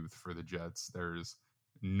amount of youth for the Jets. There's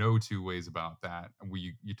no two ways about that.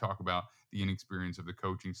 You talk about the inexperience of the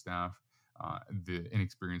coaching staff, the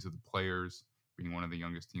inexperience of the players, being one of the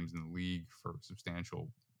youngest teams in the league for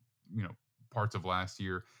substantial, parts of last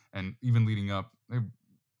year, and even leading up,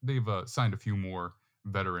 they've signed a few more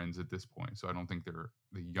veterans at this point, so I don't think they're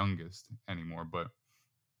the youngest anymore. But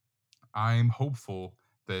I'm hopeful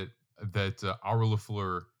that our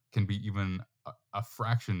LaFleur can be even a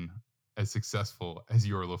fraction as successful as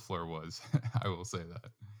your LaFleur was. I will say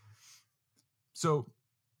that. So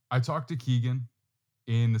I talked to Keegan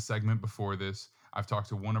in the segment before this. I've talked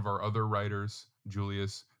to one of our other writers,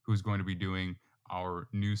 Julius, who's going to be doing our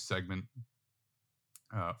news segment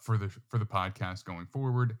for the podcast going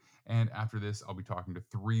forward. And after this, I'll be talking to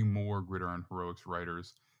three more Gridiron Heroics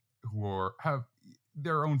writers who have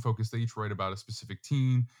their own focus. They each write about a specific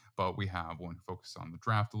team, but we have one who focuses on the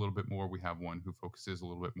draft a little bit more. We have one who focuses a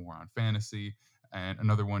little bit more on fantasy, and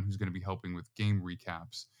another one who's going to be helping with game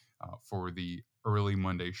recaps for the early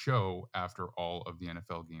Monday show after all of the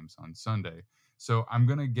NFL games on Sunday. So I'm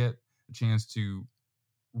going to get a chance to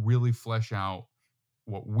really flesh out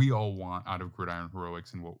what we all want out of Gridiron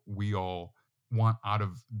Heroics and what we all want out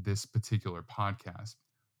of this particular podcast.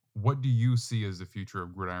 What do you see as the future of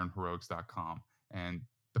gridironheroics.com and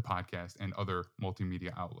the podcast and other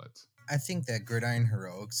multimedia outlets? I think that Gridiron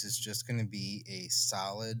Heroics is just going to be a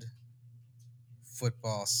solid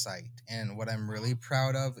football site. And what I'm really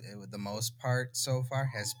proud of, the most part so far,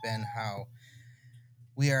 has been how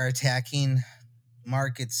we are attacking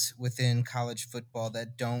markets within college football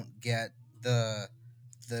that don't get the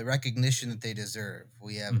recognition that they deserve.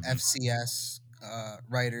 We have FCS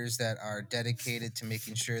writers that are dedicated to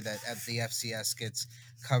making sure that the FCS gets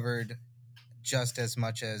covered just as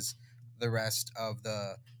much as the rest of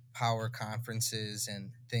the power conferences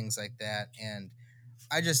and things like that. And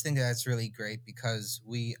I just think that's really great because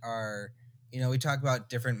we are, we talk about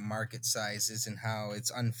different market sizes and how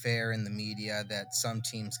it's unfair in the media that some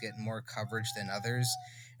teams get more coverage than others.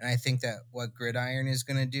 And I think that what Gridiron is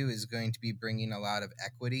going to do is going to be bringing a lot of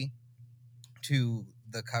equity to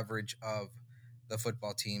the coverage of the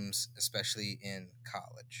football teams, especially in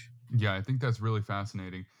college. Yeah, I think that's really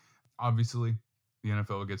fascinating. Obviously, the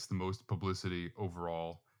NFL gets the most publicity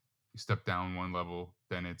overall. You step down one level,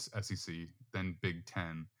 then it's SEC, then Big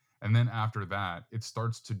Ten. And then after that, it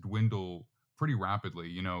starts to dwindle pretty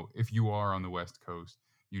rapidly. If you are on the West Coast,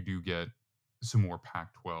 you do get some more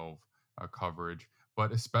Pac-12 coverage.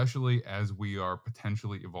 But especially as we are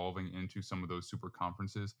potentially evolving into some of those super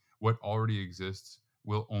conferences, what already exists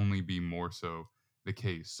will only be more so the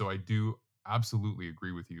case. So I do absolutely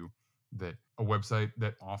agree with you that a website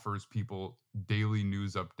that offers people daily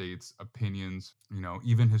news updates, opinions,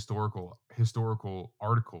 even historical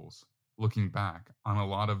articles looking back on a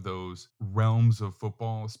lot of those realms of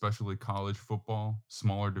football, especially college football,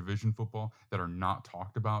 smaller division football, that are not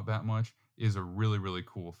talked about that much, is a really, really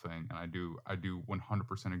cool thing. And I do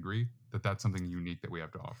 100% agree that that's something unique that we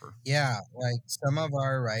have to offer. Yeah, like some of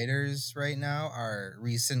our writers right now are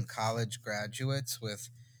recent college graduates with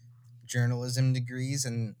journalism degrees,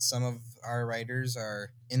 and some of our writers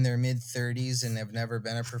are in their mid 30s and have never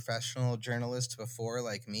been a professional journalist before,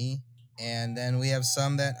 like me. And then we have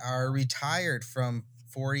some that are retired from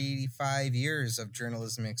 45 years of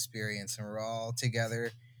journalism experience, and we're all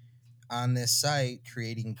together on this site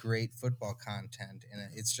creating great football content.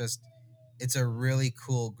 And it's a really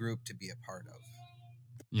cool group to be a part of.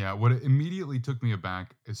 Yeah, what immediately took me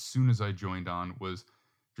aback as soon as I joined on was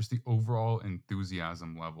just the overall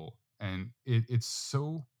enthusiasm level. And it's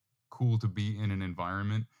so cool to be in an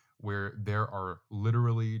environment where there are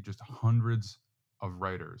literally just hundreds of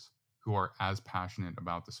writers who are as passionate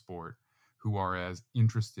about the sport, who are as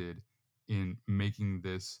interested in making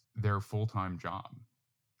this their full-time job.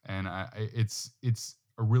 And it's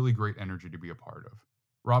a really great energy to be a part of.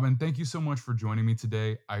 Robin, thank you so much for joining me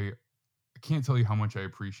today. I can't tell you how much I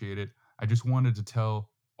appreciate it. I just wanted to tell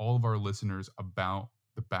all of our listeners about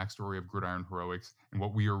the backstory of Gridiron Heroics and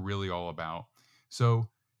what we are really all about. So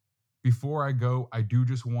before I go, I do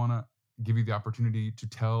just want to give you the opportunity to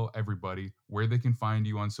tell everybody where they can find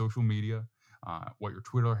you on social media, what your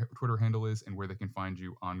Twitter handle is, and where they can find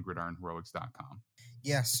you on gridironheroics.com.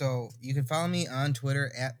 Yeah, so you can follow me on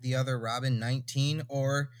Twitter at theotherrobin19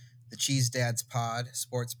 or the Cheese Dads Pod,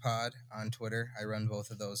 Sports Pod on Twitter. I run both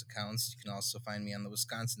of those accounts. You can also find me on the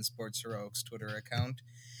Wisconsin Sports Heroics Twitter account.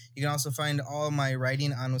 You can also find all my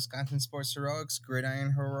writing on Wisconsin Sports Heroics,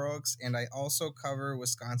 Gridiron Heroics, and I also cover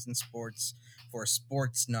Wisconsin sports for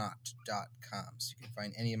sportsnaut.com. So you can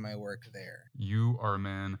find any of my work there. You are a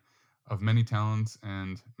man of many talents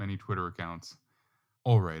and many Twitter accounts.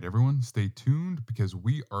 All right, everyone, stay tuned because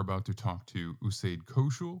we are about to talk to Usaid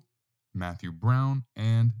Koshul, Matthew Brown,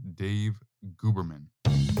 and Dave Guberman.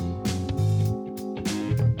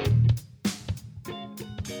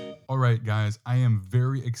 All right, guys, I am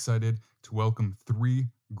very excited to welcome 3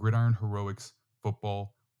 Gridiron Heroics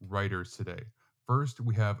football writers today. First,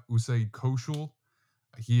 we have Usaid Koshul.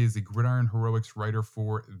 He is the Gridiron Heroics writer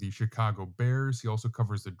for the Chicago Bears. He also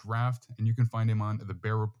covers the draft, and you can find him on the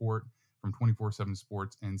Bear Report from 24/7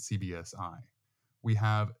 Sports and CBSI. We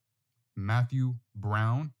have Matthew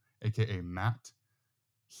Brown, aka Matt.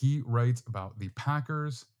 He writes about the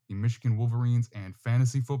Packers, the Michigan Wolverines, and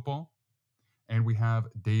fantasy football. And we have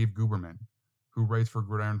Dave Guberman, who writes for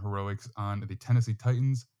Gridiron Heroics on the Tennessee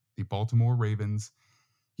Titans, the Baltimore Ravens.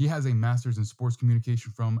 He has a master's in sports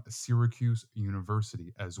communication from Syracuse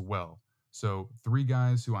University as well. So 3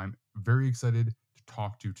 guys who I'm very excited to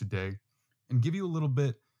talk to today and give you a little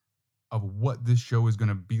bit of what this show is going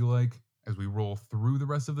to be like as we roll through the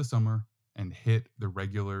rest of the summer and hit the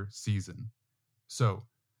regular season. So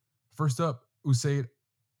first up, Usaid,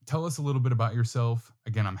 tell us a little bit about yourself.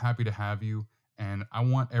 Again, I'm happy to have you, and I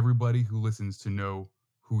want everybody who listens to know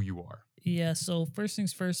who you are. Yeah, so first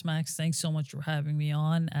things first, Max, thanks so much for having me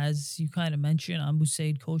on. As you kind of mentioned, I'm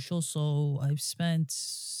Usaid Koshul, so I've spent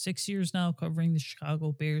 6 years now covering the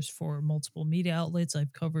Chicago Bears for multiple media outlets.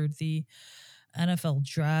 I've covered the NFL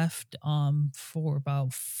draft for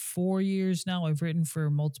about 4 years now. I've written for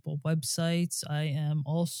multiple websites. I am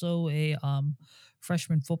also a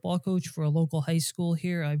freshman football coach for a local high school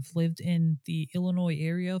here. I've lived in the Illinois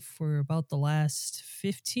area for about the last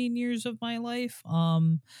 15 years of my life.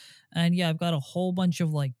 And yeah, I've got a whole bunch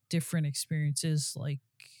of like different experiences, like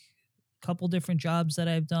a couple different jobs that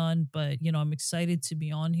I've done, but I'm excited to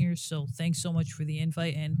be on here. So thanks so much for the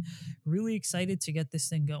invite and really excited to get this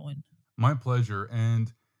thing going. My pleasure.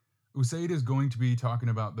 And Usaid is going to be talking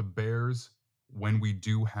about the Bears when we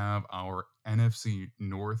do have our NFC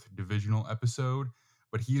North divisional episode,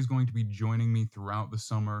 but he is going to be joining me throughout the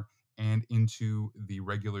summer and into the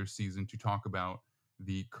regular season to talk about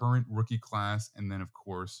the current rookie class and then, of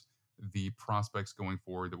course, the prospects going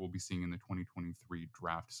forward that we'll be seeing in the 2023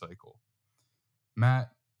 draft cycle.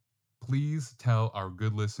 Matt, please tell our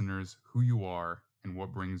good listeners who you are and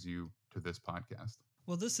what brings you to this podcast.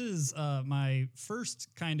 Well, this is my first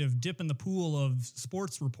kind of dip in the pool of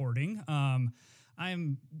sports reporting.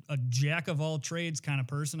 I'm a jack of all trades kind of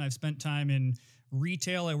person. I've spent time in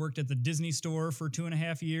retail. I worked at the Disney store for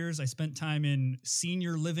 2.5 years. I spent time in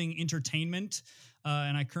senior living entertainment,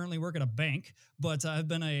 and I currently work at a bank. But I've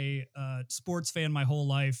been a sports fan my whole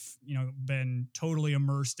life, been totally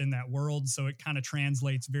immersed in that world. So it kind of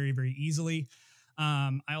translates very, very easily.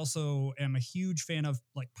 I also am a huge fan of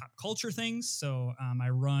like pop culture things. So I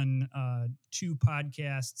run 2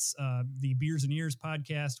 podcasts, the Beers and Ears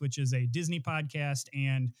podcast, which is a Disney podcast,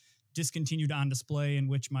 and Discontinued on Display, in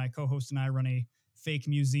which my co-host and I run a fake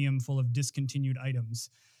museum full of discontinued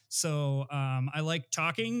items. So I like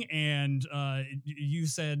talking, and you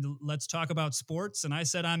said, let's talk about sports, and I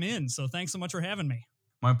said, I'm in. So thanks so much for having me.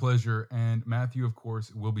 My pleasure. And Matthew, of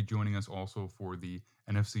course, will be joining us also for the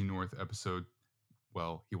NFC North episode.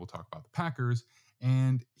 Well, he will talk about the Packers,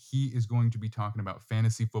 and he is going to be talking about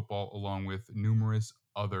fantasy football along with numerous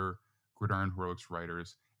other Gridiron Heroics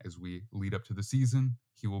writers as we lead up to the season.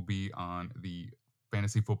 He will be on the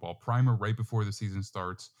Fantasy Football Primer right before the season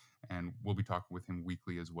starts, and we'll be talking with him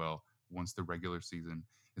weekly as well once the regular season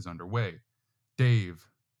is underway. Dave,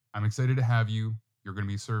 I'm excited to have you. You're going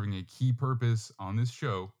to be serving a key purpose on this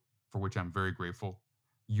show, for which I'm very grateful.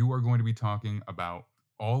 You are going to be talking about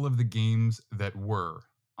all of the games that were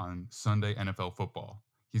on Sunday NFL football.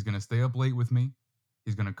 He's going to stay up late with me.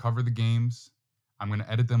 He's going to cover the games. I'm going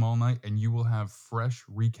to edit them all night, and you will have fresh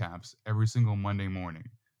recaps every single Monday morning.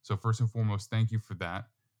 So first and foremost, thank you for that,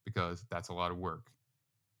 because that's a lot of work.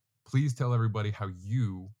 Please tell everybody how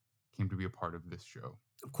you came to be a part of this show.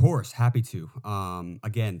 Of course, happy to.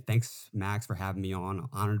 Again, thanks, Max, for having me on. I'm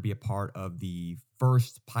honored to be a part of the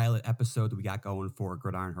first pilot episode that we got going for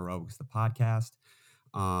Gridiron Heroics, the podcast.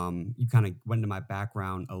 You kind of went into my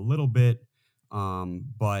background a little bit,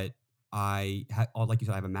 but like you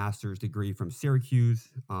said, I have a master's degree from Syracuse,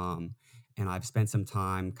 and I've spent some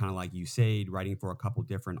time, kind of like you said, writing for a couple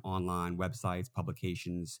different online websites,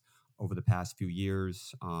 publications over the past few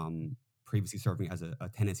years. Previously serving as a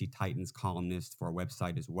Tennessee Titans columnist for a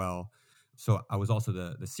website as well. So I was also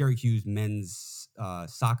the Syracuse men's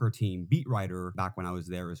soccer team beat writer back when I was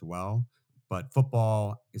there as well. But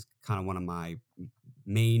football is kind of one of my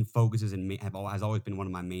main focuses and has always been one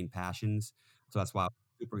of my main passions. So that's why I'm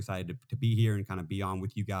super excited to be here and kind of be on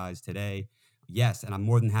with you guys today. Yes, and I'm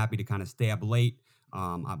more than happy to kind of stay up late.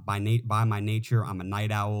 By my nature, I'm a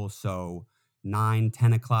night owl, so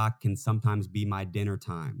 9-10 o'clock can sometimes be my dinner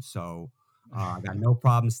time. So I got no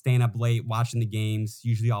problem staying up late, watching the games.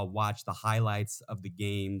 Usually I'll watch the highlights of the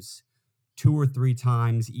games 2 or 3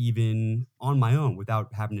 times even on my own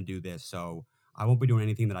without having to do this. So I won't be doing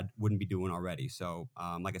anything that I wouldn't be doing already. So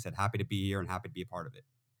like I said, happy to be here and happy to be a part of it.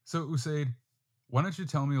 So Usaid, why don't you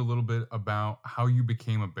tell me a little bit about how you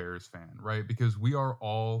became a Bears fan, right? Because we are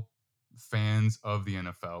all fans of the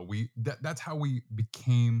NFL. That's how we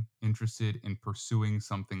became interested in pursuing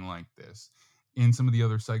something like this. In some of the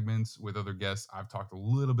other segments with other guests, I've talked a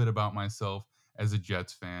little bit about myself as a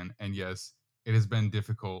Jets fan. And yes, it has been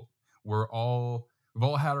difficult. We've all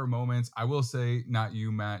had our moments. I will say, not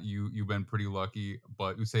you, Matt, you've been pretty lucky,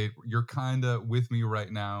 but Usaid, you're kind of with me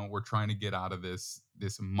right now. We're trying to get out of this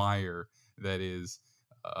mire that is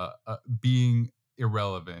being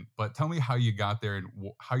irrelevant. But tell me how you got there and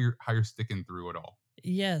how you're sticking through it all.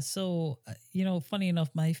 Yeah, so funny enough,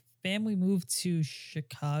 my family moved to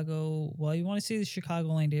Chicago. Well, you want to say the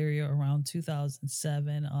Chicagoland area around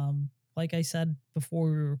 2007. Like I said before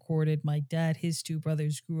we recorded, my dad, his 2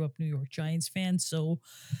 brothers grew up New York Giants fans. So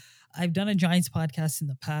I've done a Giants podcast in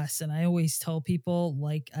the past, and I always tell people,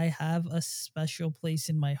 like, I have a special place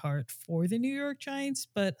in my heart for the New York Giants,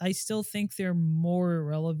 but I still think they're more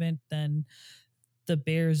relevant than the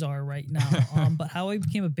Bears are right now. But how I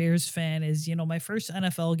became a Bears fan is, my first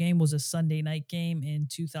NFL game was a Sunday night game in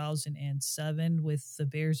 2007 with the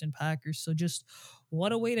Bears and Packers. So just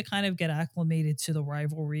what a way to kind of get acclimated to the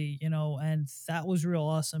rivalry, and that was real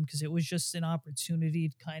awesome because it was just an opportunity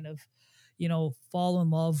to kind of, fall in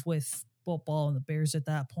love with football and the Bears at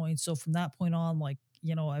that point. So from that point on, like,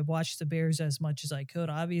 I watched the Bears as much as I could.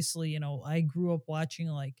 Obviously, I grew up watching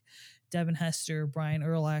like Devin Hester, Brian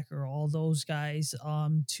Urlacher, all those guys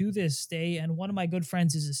to this day. And one of my good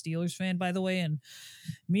friends is a Steelers fan, by the way. And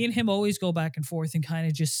me and him always go back and forth and kind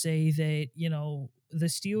of just say that, the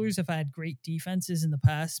Steelers have had great defenses in the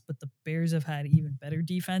past, but the Bears have had even better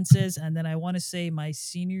defenses. And then I want to say my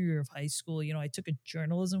senior year of high school, I took a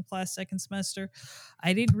journalism class second semester.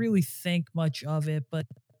 I didn't really think much of it, but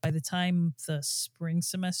by the time the spring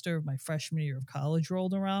semester of my freshman year of college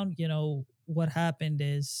rolled around, what happened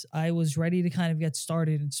is I was ready to kind of get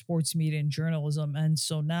started in sports media and journalism. And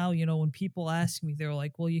so now, when people ask me, they're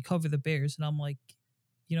like, well, you cover the Bears. And I'm like,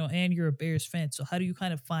 and you're a Bears fan. So how do you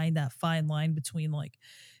kind of find that fine line between like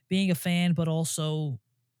being a fan, but also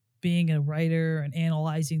being a writer and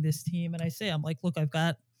analyzing this team. And I'm like, look, I've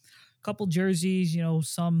got a couple jerseys,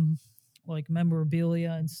 some like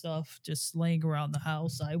memorabilia and stuff just laying around the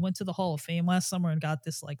house. I went to the Hall of Fame last summer and got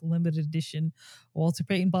this like limited edition Walter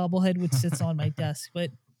Payton bobblehead, which sits on my desk.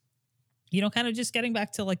 But kind of just getting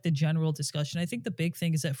back to like the general discussion, I think the big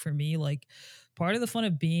thing is that for me, like part of the fun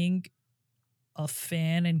of being a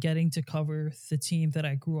fan and getting to cover the team that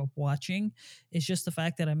I grew up watching is just the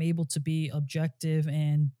fact that I'm able to be objective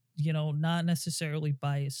and not necessarily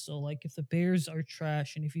biased. So like if the Bears are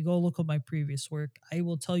trash, and if you go look at my previous work, I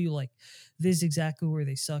will tell you like this is exactly where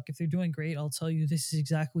they suck. If they're doing great, I'll tell you this is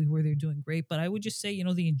exactly where they're doing great. But I would just say,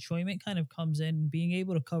 the enjoyment kind of comes in being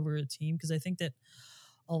able to cover a team, because I think that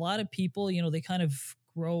a lot of people, they kind of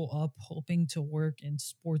grow up hoping to work in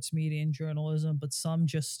sports media and journalism, but some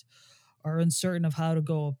just are uncertain of how to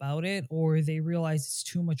go about it, or they realize it's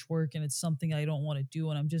too much work and it's something I don't want to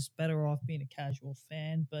do, and I'm just better off being a casual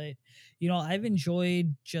fan. But I've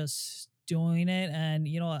enjoyed just doing it, and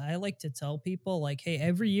I like to tell people like, hey,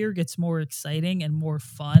 every year gets more exciting and more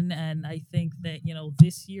fun, and I think that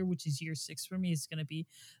this year, which is year 6 for me, is going to be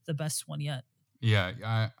the best one yet.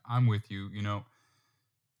 Yeah, I'm with you.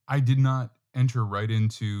 I did not enter right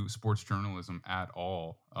into sports journalism at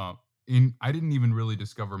all. I didn't even really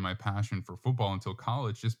discover my passion for football until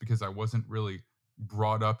college, just because I wasn't really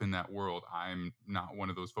brought up in that world. I'm not one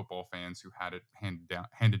of those football fans who had it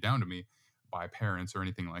handed down to me by parents or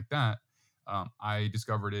anything like that. I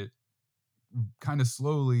discovered it kind of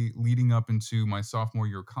slowly leading up into my sophomore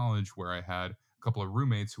year of college, where I had a couple of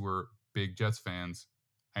roommates who were big Jets fans.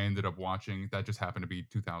 I ended up watching, that just happened to be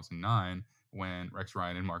 2009, when Rex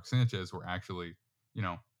Ryan and Mark Sanchez were actually,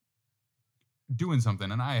 doing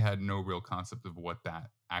something. And I had no real concept of what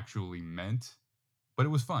that actually meant, but it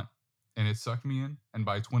was fun and it sucked me in. And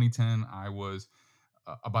by 2010, I was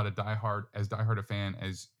about as diehard a fan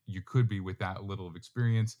as you could be with that little of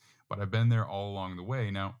experience, but I've been there all along the way.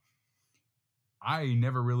 Now, I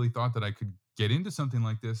never really thought that I could get into something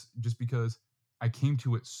like this, just because I came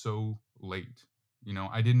to it so late.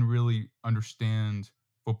 I didn't really understand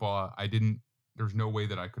football. There's no way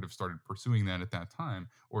that I could have started pursuing that at that time,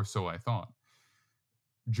 or so I thought.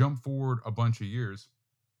 Jump forward a bunch of years,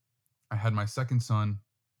 I had my second son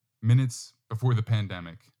minutes before the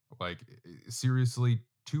pandemic. Like, seriously,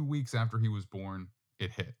 2 weeks after he was born,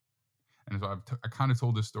 it hit. And so I kind of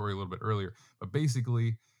told this story a little bit earlier, but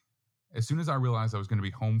basically, as soon as I realized I was going to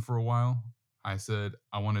be home for a while, I said,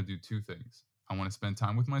 I want to do 2 things. I want to spend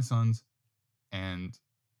time with my sons, and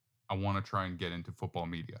I want to try and get into football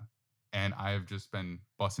media. And I have just been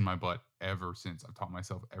busting my butt ever since. I've taught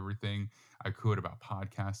myself everything I could about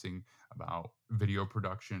podcasting, about video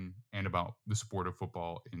production, and about the sport of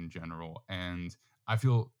football in general. And I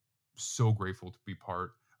feel so grateful to be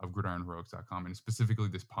part of GridironHeroics.com, and specifically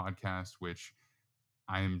this podcast, which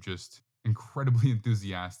I am just incredibly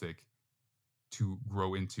enthusiastic to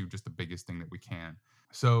grow into just the biggest thing that we can.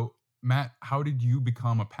 So, Matt, how did you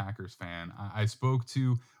become a Packers fan? I spoke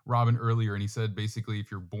to Robin earlier, and he said basically if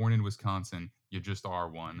you're born in Wisconsin, you just are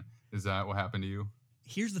one. Is that what happened to you?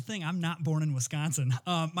 Here's the thing. I'm not born in Wisconsin.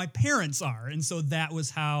 My parents are. And so that was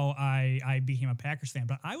how I became a Packers fan.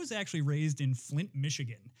 But I was actually raised in Flint,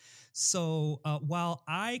 Michigan. So while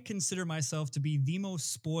I consider myself to be the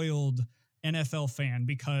most spoiled NFL fan,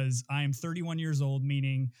 because I am 31 years old,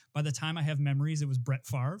 meaning by the time I have memories, it was Brett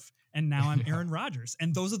Favre, and now I'm Aaron Rodgers.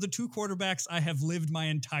 And those are the 2 quarterbacks I have lived my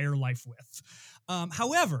entire life with.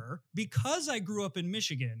 However, because I grew up in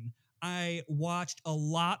Michigan, I watched a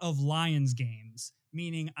lot of Lions games,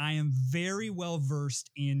 meaning I am very well versed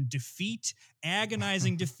in defeat,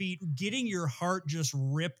 agonizing defeat, getting your heart just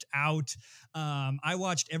ripped out. I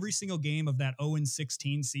watched every single game of that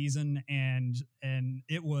 0-16 season, and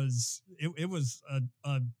it was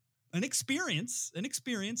an experience.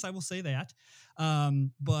 I will say that.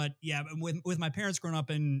 But yeah, with my parents growing up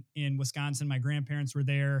in Wisconsin, my grandparents were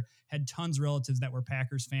there, had tons of relatives that were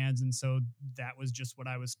Packers fans. And so that was just what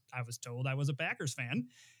I was told. I was a Packers fan.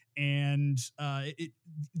 And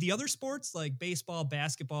the other sports like baseball,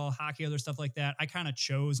 basketball, hockey, other stuff like that, I kind of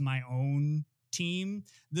chose my own team.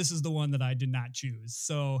 This is the one that I did not choose.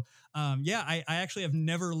 So I actually have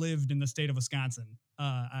never lived in the state of Wisconsin.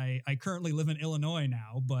 I currently live in Illinois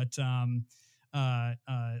now, but I'm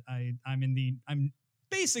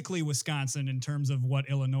basically Wisconsin in terms of what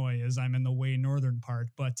Illinois is. I'm in the way northern part,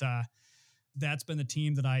 but that's been the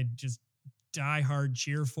team that I just die hard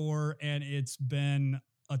cheer for, and it's been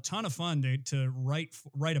a ton of fun to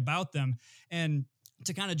write about them. And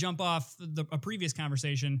to kind of jump off a previous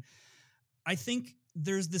conversation, I think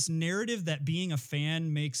there's this narrative that being a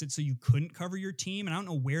fan makes it so you couldn't cover your team. And I don't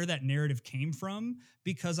know where that narrative came from,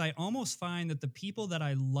 because I almost find that the people that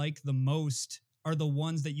I like the most are the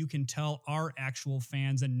ones that you can tell are actual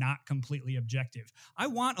fans and not completely objective. I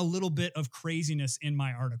want a little bit of craziness in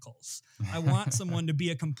my articles. I want someone to be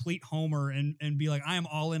a complete homer and be like, I am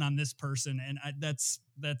all in on this person. And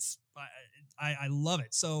I love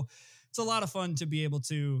it. So it's a lot of fun to be able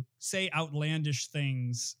to say outlandish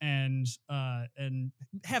things and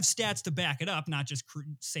have stats to back it up, not just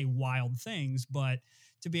say wild things, but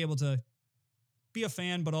to be able to be a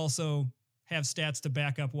fan, but also have stats to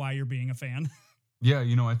back up why you're being a fan. Yeah,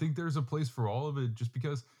 I think there's a place for all of it, just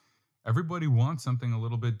because everybody wants something a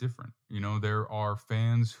little bit different. There are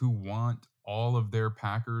fans who want all of their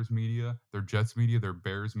Packers media, their Jets media, their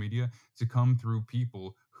Bears media to come through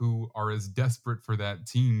people who are as desperate for that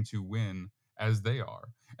team to win as they are.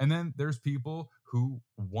 And then there's people who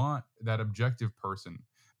want that objective person,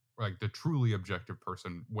 like the truly objective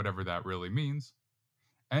person, whatever that really means.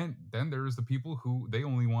 And then there's the people who they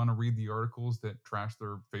only want to read the articles that trash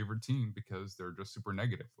their favorite team because they're just super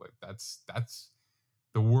negative. Like that's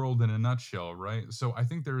the world in a nutshell, right? So I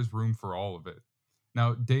think there is room for all of it.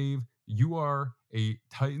 Now, Dave, you are a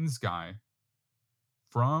Titans guy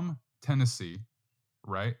from Tennessee,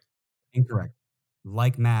 right? Incorrect.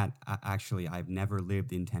 Like Matt, actually, I've never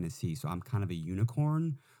lived in Tennessee, so I'm kind of a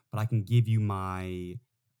unicorn, but I can give you my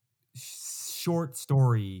short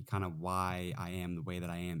story, kind of why I am the way that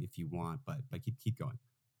I am if you want, but keep going.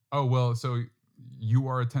 Oh, well, so you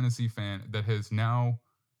are a Tennessee fan that has now,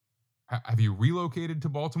 have you relocated to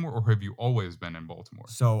Baltimore, or have you always been in Baltimore?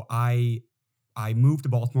 So I moved to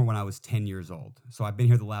Baltimore when I was 10 years old. So I've been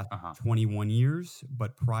here the last 21 years,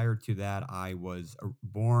 but prior to that, I was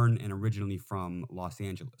born and originally from Los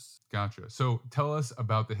Angeles. Gotcha. So tell us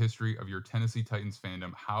about the history of your Tennessee Titans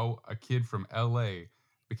fandom, how a kid from LA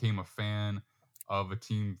became a fan of a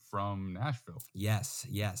team from Nashville. Yes,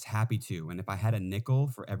 happy to. And if I had a nickel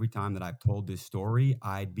for every time that I've told this story,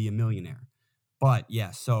 I'd be a millionaire. But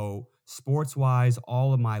yeah, so sports-wise,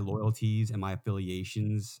 all of my loyalties and my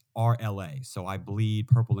affiliations are LA. So I bleed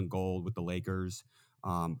purple and gold with the Lakers.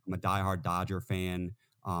 I'm a diehard Dodger fan.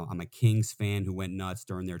 I'm a Kings fan who went nuts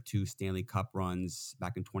during their 2 Stanley Cup runs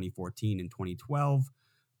back in 2014 and 2012.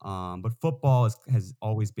 But football has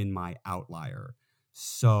always been my outlier.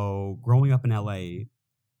 So growing up in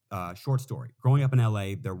LA, short story. Growing up in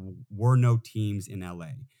LA, there were no teams in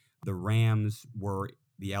LA. The Rams were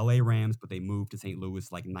the LA Rams, but they moved to St. Louis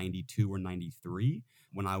like 92 or 93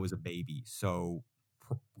 when I was a baby. So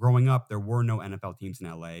growing up, there were no NFL teams in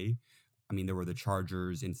LA. I mean, there were the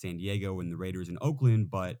Chargers in San Diego and the Raiders in Oakland,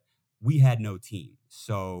 but we had no team.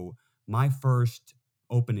 So my first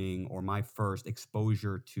opening or my first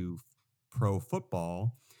exposure to pro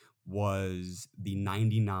football was the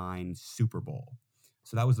 99 Super Bowl.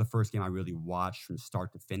 So that was the first game I really watched from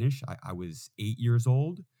start to finish. I was 8 years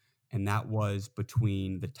old, and that was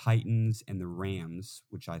between the Titans and the Rams,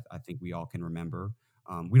 which I think we all can remember.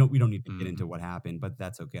 We don't need to get into what happened, but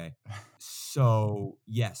that's okay. So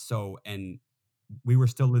yes, and we were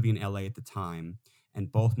still living in LA at the time,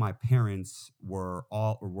 and both my parents were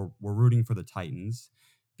rooting for the Titans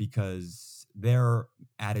because their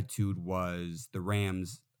attitude was the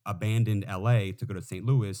Rams abandoned LA to go to St.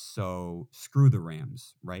 Louis, so screw the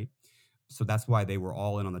Rams, right? So that's why they were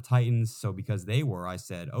all in on the Titans. So because they were, I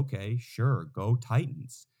said, okay, sure, go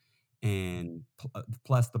Titans. And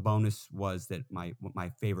plus the bonus was that my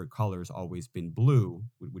favorite color has always been blue,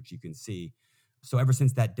 which you can see. So ever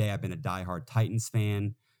since that day, I've been a diehard Titans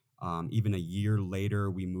fan. Even a year later,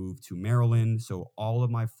 we moved to Maryland. So all of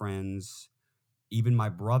my friends, even my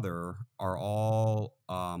brother, are all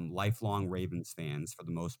lifelong Ravens fans for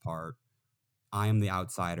the most part. I am the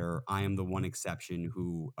outsider. I am the one exception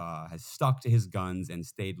who has stuck to his guns and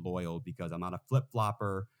stayed loyal because I'm not a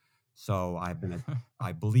flip-flopper. So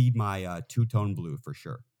I bleed my two-tone blue for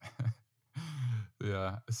sure.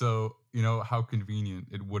 Yeah. So, how convenient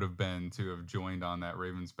it would have been to have joined on that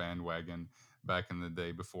Ravens bandwagon back in the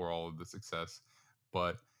day before all of the success.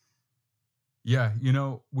 But yeah,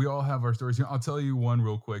 we all have our stories. I'll tell you one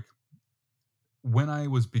real quick. When I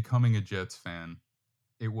was becoming a Jets fan,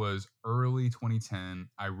 it was early 2010.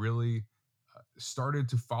 I really started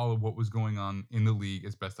to follow what was going on in the league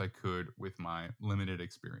as best I could with my limited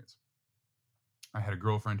experience. I had a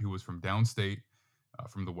girlfriend who was from downstate,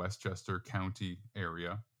 from the Westchester County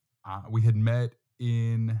area. We had met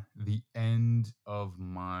in the end of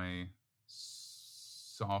my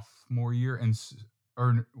sophomore year,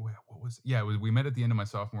 we met at the end of my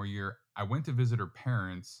sophomore year. I went to visit her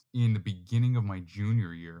parents in the beginning of my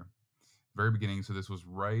junior year. very beginning. So this was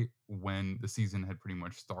right when the season had pretty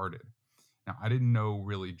much started. Now, I didn't know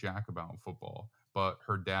really jack about football, but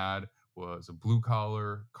her dad was a blue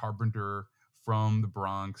collar carpenter from the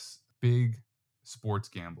Bronx, big sports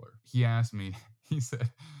gambler. He asked me, he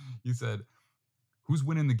said, who's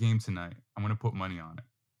winning the game tonight? I'm going to put money on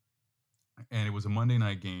it. And it was a Monday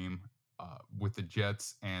night game with the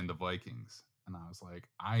Jets and the Vikings. And I was like,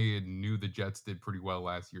 I knew the Jets did pretty well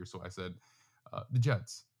last year. So I said, the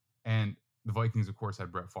Jets. And the Vikings, of course,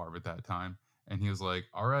 had Brett Favre at that time. And he was like,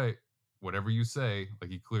 all right, whatever you say.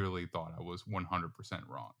 Like, he clearly thought I was 100%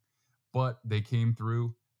 wrong. But they came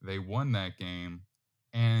through. They won that game.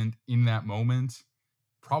 And in that moment,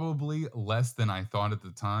 probably less than I thought at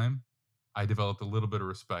the time, I developed a little bit of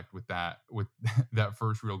respect with that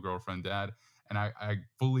first real girlfriend, dad. And I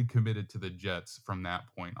fully committed to the Jets from that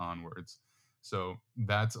point onwards. So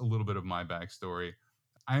that's a little bit of my backstory.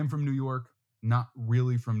 I am from New York, not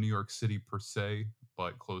really from New York City per se,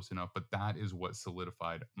 but close enough. But that is what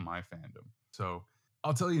solidified my fandom. So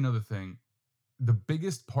I'll tell you another thing. The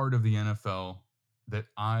biggest part of the NFL that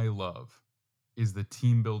I love is the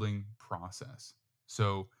team building process.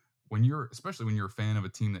 So especially when you're a fan of a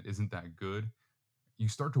team that isn't that good, you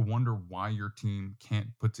start to wonder why your team can't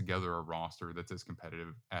put together a roster that's as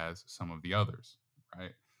competitive as some of the others,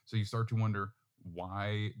 right? So you start to wonder,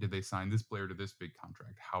 why did they sign this player to this big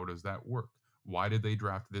contract? How does that work? Why did they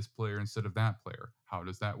draft this player instead of that player? How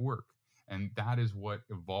does that work? And that is what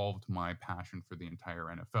evolved my passion for the entire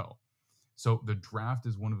NFL. So the draft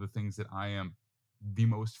is one of the things that I am the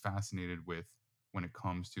most fascinated with when it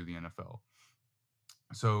comes to the NFL.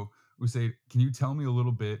 So, Usaid, can you tell me a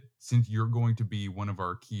little bit, since you're going to be one of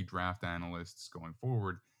our key draft analysts going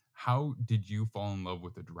forward, how did you fall in love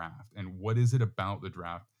with the draft? And what is it about the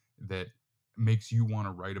draft that makes you want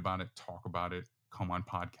to write about it, talk about it, come on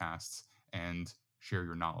podcasts, and share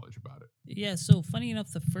your knowledge about it? Yeah, so funny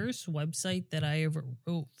enough, the first website that I ever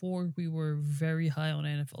wrote for, we were very high on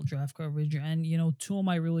NFL draft coverage. And, two of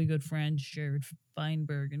my really good friends, Jared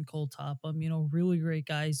Feinberg and Cole Topham, really great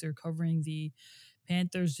guys. They're covering the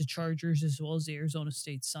Panthers, the Chargers, as well as the Arizona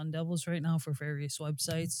State Sun Devils right now for various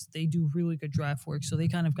websites. They do really good draft work. So they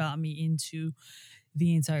kind of got me into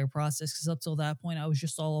the entire process, because up till that point, I was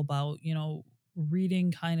just all about,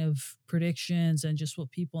 reading kind of predictions and just what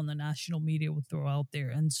people in the national media would throw out there.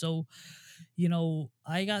 And so,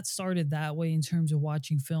 I got started that way in terms of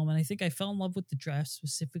watching film. And I think I fell in love with the draft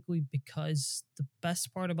specifically because the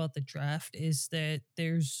best part about the draft is that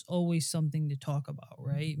there's always something to talk about,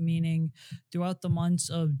 right? Meaning throughout the months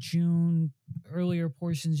of June, earlier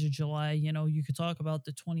portions of July, you could talk about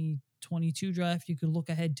the 2022 draft. You could look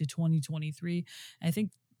ahead to 2023. I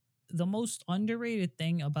think the most underrated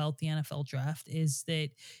thing about the NFL draft is that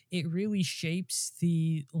it really shapes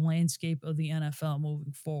the landscape of the NFL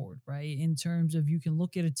moving forward, right? In terms of, you can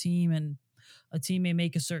look at a team and a team may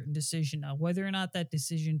make a certain decision. Now, whether or not that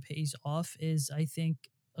decision pays off is, I think,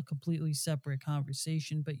 a completely separate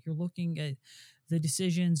conversation. But you're looking at the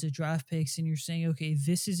decisions, the draft picks, and you're saying, okay,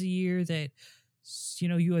 this is a year that,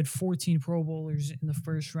 you had 14 Pro Bowlers in the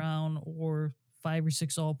first round, or 5 or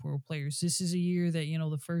 6 all-pro players. This is a year that,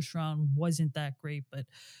 the first round wasn't that great, but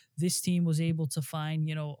this team was able to find,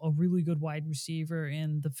 a really good wide receiver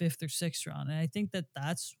in the 5th or 6th round. And I think that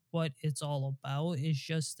that's what it's all about, is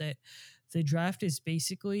just that the draft is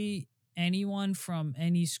basically anyone from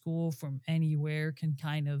any school, from anywhere, can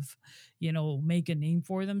kind of, make a name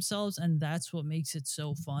for themselves. And that's what makes it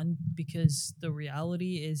so fun, because the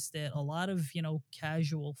reality is that a lot of,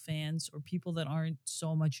 casual fans, or people that aren't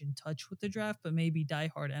so much in touch with the draft, but maybe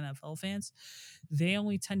diehard NFL fans, they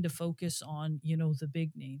only tend to focus on, the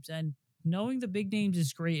big names. And knowing the big names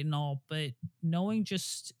is great and all, but knowing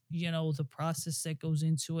just, the process that goes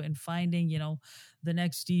into it, and finding, the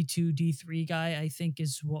next D2, D3 guy, I think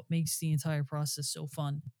is what makes the entire process so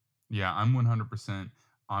fun. Yeah, I'm 100%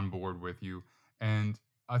 on board with you. And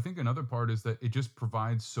I think another part is that it just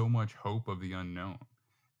provides so much hope of the unknown.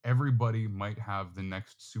 Everybody might have the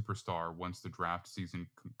next superstar once the draft season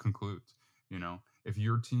concludes. If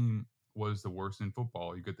your team was the worst in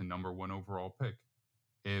football, you get the number 1 overall pick.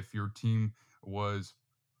 If your team was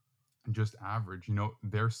just average,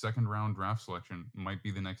 their second round draft selection might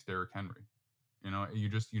be the next Derrick Henry.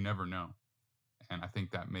 You never know. And I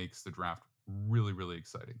think that makes the draft really, really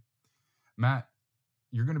exciting. Matt,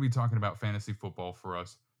 you're going to be talking about fantasy football for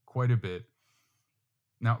us quite a bit.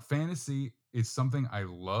 Now, fantasy is something I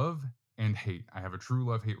love and hate. I have a true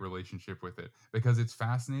love-hate relationship with it because it's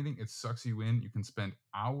fascinating. It sucks you in. You can spend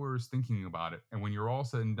hours thinking about it. And when you're all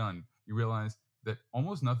said and done, you realize that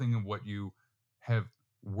almost nothing of what you have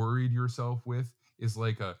worried yourself with is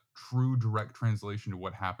like a true direct translation to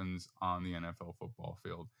what happens on the NFL football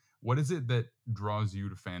field. What is it that draws you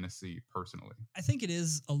to fantasy personally? I think it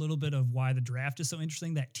is a little bit of why the draft is so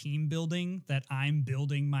interesting, that team building, that I'm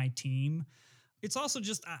building my team. It's also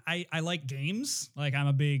just, I like games. Like, I'm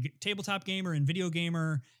a big tabletop gamer and video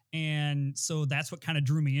gamer. And so that's what kind of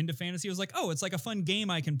drew me into fantasy. It was like, oh, it's like a fun game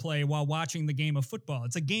I can play while watching the game of football.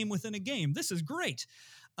 It's a game within a game. This is great.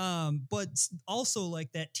 But also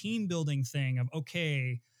like that team building thing of,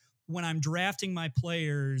 okay, when I'm drafting my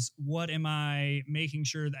players, what am I making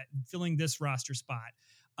sure that filling this roster spot?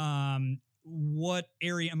 What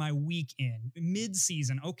area am I weak in?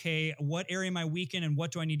 Mid-season, okay, what area am I weak in and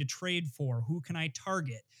what do I need to trade for? Who can I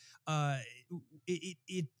target?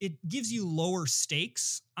 It gives you lower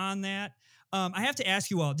stakes on that. I have to ask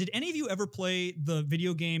you all, did any of you ever play the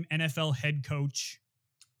video game NFL Head Coach?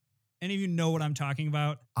 Any of you know what I'm talking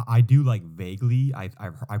about? I do, like, vaguely. I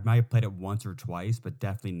might have played it once or twice, but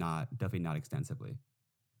definitely not extensively.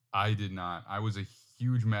 I did not. I was a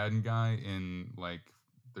huge Madden guy in like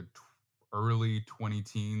the early 20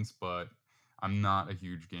 teens, but I'm not a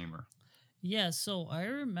huge gamer. Yeah, so I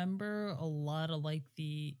remember a lot of like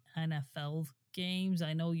the NFL games.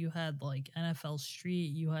 I know you had like NFL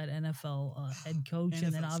Street, you had NFL Head Coach,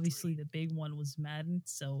 and then NFL obviously the big one was Madden.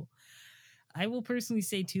 So I will personally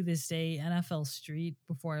say to this day, NFL Street,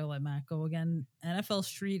 before I let Matt go again, NFL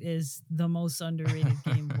Street is the most underrated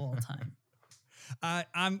game of all time.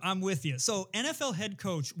 I'm with you. So NFL Head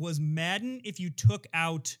Coach was Madden if you took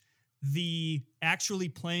out the actually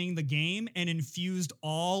playing the game and infused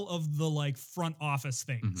all of the like front office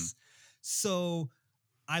things. So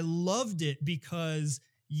I loved it because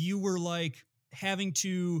you were like having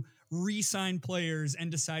to re-sign players and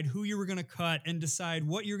decide who you were going to cut and decide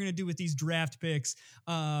what you're going to do with these draft picks.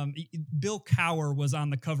 Bill Cowher was on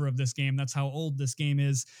the cover of this game. That's how old this game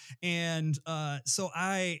is. And so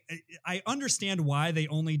I understand why they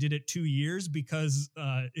only did it 2 years, because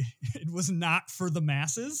it was not for the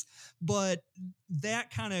masses, but that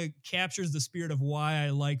kind of captures the spirit of why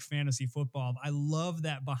I like fantasy football. I love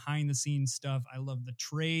that behind the scenes stuff. I love the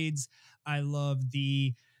trades. I love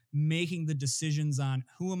the making the decisions on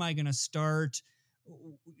who am I going to start,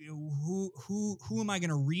 who am I going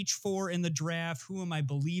to reach for in the draft, who am I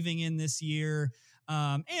believing in this year,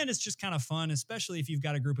 and it's just kind of fun, especially if you've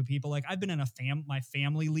got a group of people. Like, I've been in my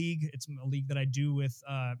family league. It's a league that I do with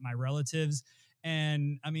my relatives,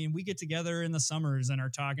 and I mean, we get together in the summers and are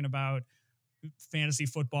talking about fantasy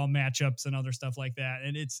football matchups and other stuff like that,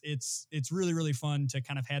 and it's really, really fun to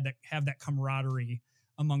kind of have that camaraderie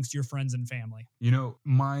amongst your friends and family. You know,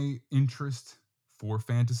 my interest for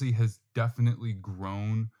fantasy has definitely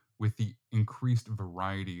grown with the increased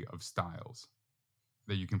variety of styles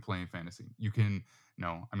that you can play in fantasy. You can,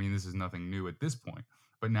 I mean, this is nothing new at this point,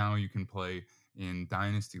 but now you can play in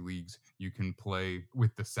dynasty leagues. You can play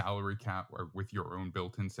with the salary cap or with your own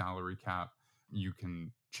built-in salary cap. You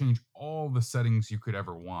can change all the settings you could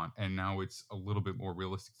ever want. And now it's a little bit more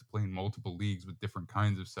realistic to play in multiple leagues with different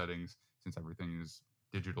kinds of settings, since everything is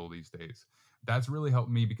digital these days. That's really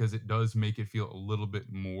helped me because it does make it feel a little bit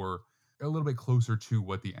closer to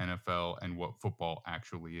what the NFL and what football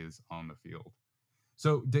actually is on the field.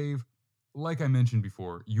 So, Dave, like I mentioned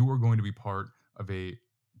before, you are going to be part of a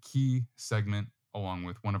key segment along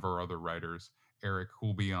with one of our other writers, Eric, who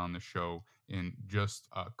will be on the show in just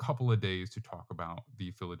a couple of days to talk about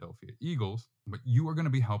the Philadelphia Eagles. But you are going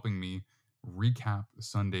to be helping me recap the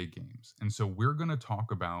Sunday games. And so we're going to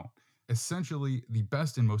talk about essentially the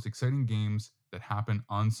best and most exciting games that happen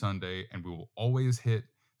on Sunday, and we will always hit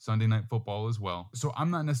Sunday Night Football as well. So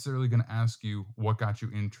I'm not necessarily going to ask you what got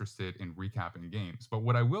you interested in recapping games, but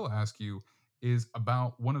what I will ask you is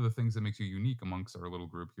about one of the things that makes you unique amongst our little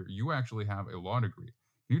group here. You actually have a law degree.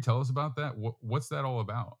 Can you tell us about that? What's that all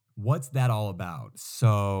about? What's that all about?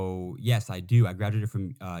 So, yes, I do. I graduated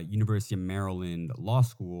from University of Maryland Law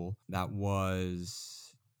School. That was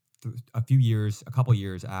a couple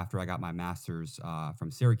years after I got my master's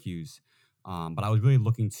from Syracuse. But I was really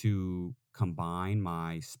looking to combine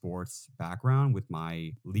my sports background with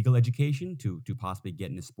my legal education to possibly get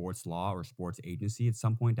into sports law or sports agency at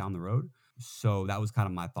some point down the road. So that was kind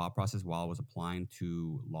of my thought process while I was applying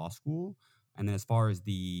to law school. And then as far as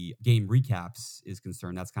the game recaps is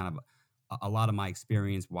concerned, that's kind of a lot of my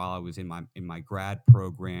experience while I was in my grad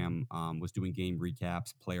program, was doing game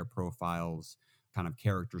recaps, player profiles, kind of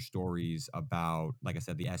character stories about, like I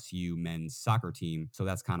said, the SU men's soccer team. So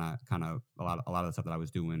that's kind of a lot of the stuff that I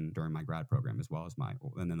was doing during my grad program, as well as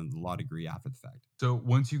and then the law degree after the fact. So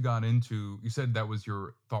once you got into, you said that was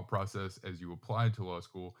your thought process as you applied to law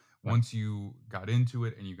school. Right. Once you got into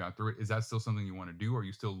it and you got through it, is that still something you want to do? Are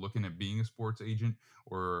you still looking at being a sports agent,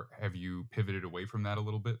 or have you pivoted away from that a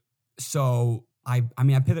little bit? So I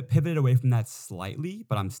pivoted away from that slightly,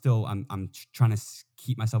 but I'm trying to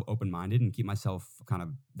keep myself open-minded and keep myself kind of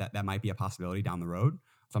that might be a possibility down the road.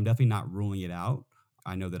 So I'm definitely not ruling it out.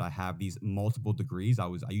 I know that I have these multiple degrees. I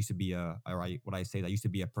used to be I used to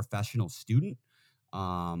be a professional student.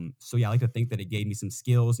 So yeah, I like to think that it gave me some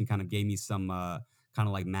skills and kind of gave me some, kind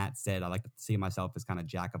of like Matt said, I like to see myself as kind of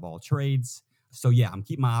jack of all trades. So yeah, I'm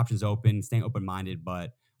keeping my options open, staying open-minded,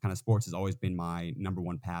 but kind of sports has always been my number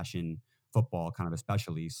one passion, football kind of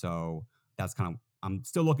especially. So that's kind of, I'm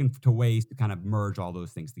still looking to ways to kind of merge all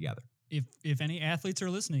those things together. If any athletes are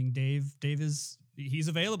listening, Dave he's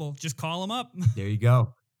available. Just call him up. There you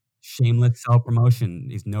go. Shameless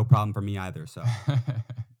self-promotion is no problem for me either. So.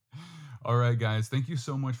 All right, guys. Thank you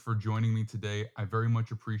so much for joining me today. I very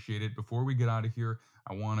much appreciate it. Before we get out of here,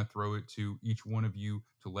 I want to throw it to each one of you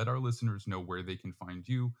to let our listeners know where they can find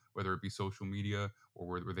you, whether it be social media or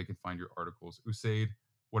where they can find your articles. Usaid,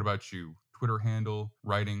 what about you? Twitter handle,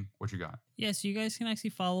 writing, what you got? Yeah, so you guys can actually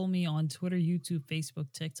follow me on Twitter, YouTube,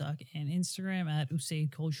 Facebook, TikTok, and Instagram at Usaid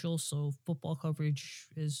Koshul. So football coverage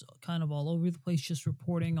is kind of all over the place, just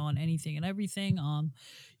reporting on anything and everything.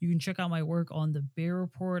 You can check out my work on the Bear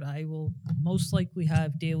Report. I will most likely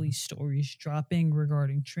have daily stories dropping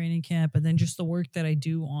regarding training camp, and then just the work that I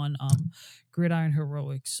do on Gridiron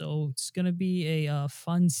Heroics. So it's going to be a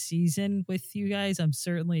fun season with you guys. I'm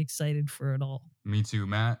certainly excited for it all. Me too.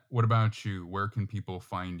 Matt, what about you? Where can people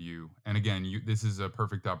find you? And again, this is a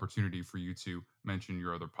perfect opportunity for you to mention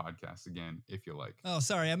your other podcasts again, if you like. Oh,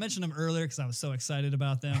 sorry. I mentioned them earlier because I was so excited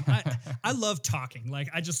about them. I love talking. Like,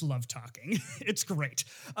 I just love talking. It's great.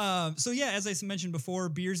 So yeah, as I mentioned before,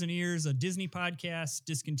 Beers and Ears, a Disney podcast,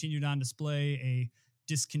 Discontinued on Display, a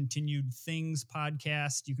Discontinued Things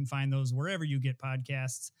podcast. You can find those wherever you get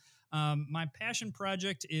podcasts. My passion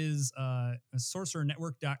project is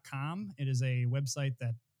sorcerernetwork.com. It is a website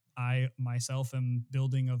that I myself am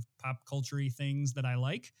building of pop culture-y things that I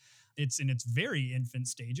like. It's in its very infant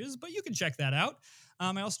stages, but you can check that out.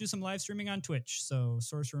 I also do some live streaming on Twitch. So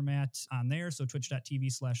Sorcerer Matt on there. So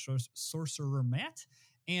twitch.tv/Sorcerer Matt,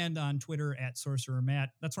 and on Twitter at Sorcerer Matt.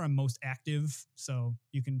 That's where I'm most active. So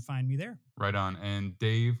you can find me there. Right on. And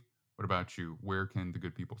Dave, what about you? Where can the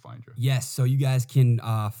good people find you? Yes, so you guys can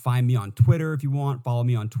find me on Twitter if you want. Follow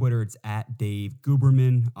me on Twitter. It's at Dave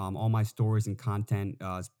Guberman. All my stories and content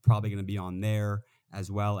is probably going to be on there, as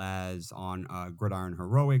well as on Gridiron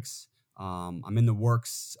Heroics. I'm in the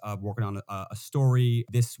works of working on a story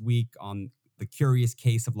this week on the curious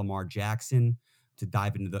case of Lamar Jackson, to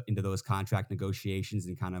dive into those contract negotiations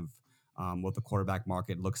and kind of what the quarterback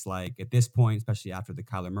market looks like at this point, especially after the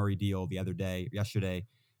Kyler Murray deal yesterday.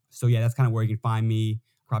 So yeah, that's kind of where you can find me.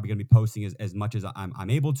 Probably going to be posting as much as I'm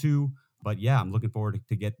able to. But yeah, I'm looking forward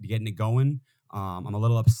to getting it going. I'm a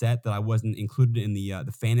little upset that I wasn't included in the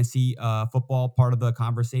fantasy football part of the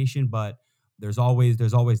conversation, but there's always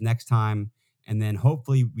next time. And then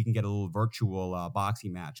hopefully we can get a little virtual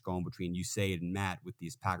boxing match going between Usaid and Matt with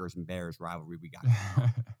these Packers and Bears rivalry we got.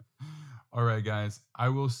 All right, guys. I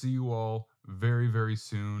will see you all very, very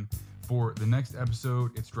soon. For the next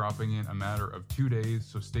episode, it's dropping in a matter of 2 days,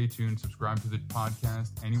 so stay tuned. Subscribe to the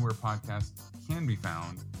podcast anywhere podcasts can be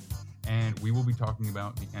found, and we will be talking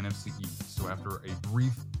about the NFC East. So after a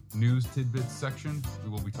brief news tidbits section, we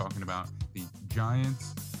will be talking about the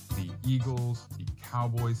Giants, the Eagles, the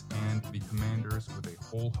Cowboys, and the Commanders, with a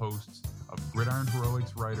whole host of Gridiron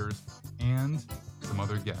Heroics writers and some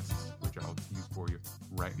other guests, which I'll tease for you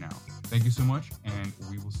right now. Thank you so much, and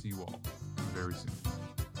we will see you all very soon.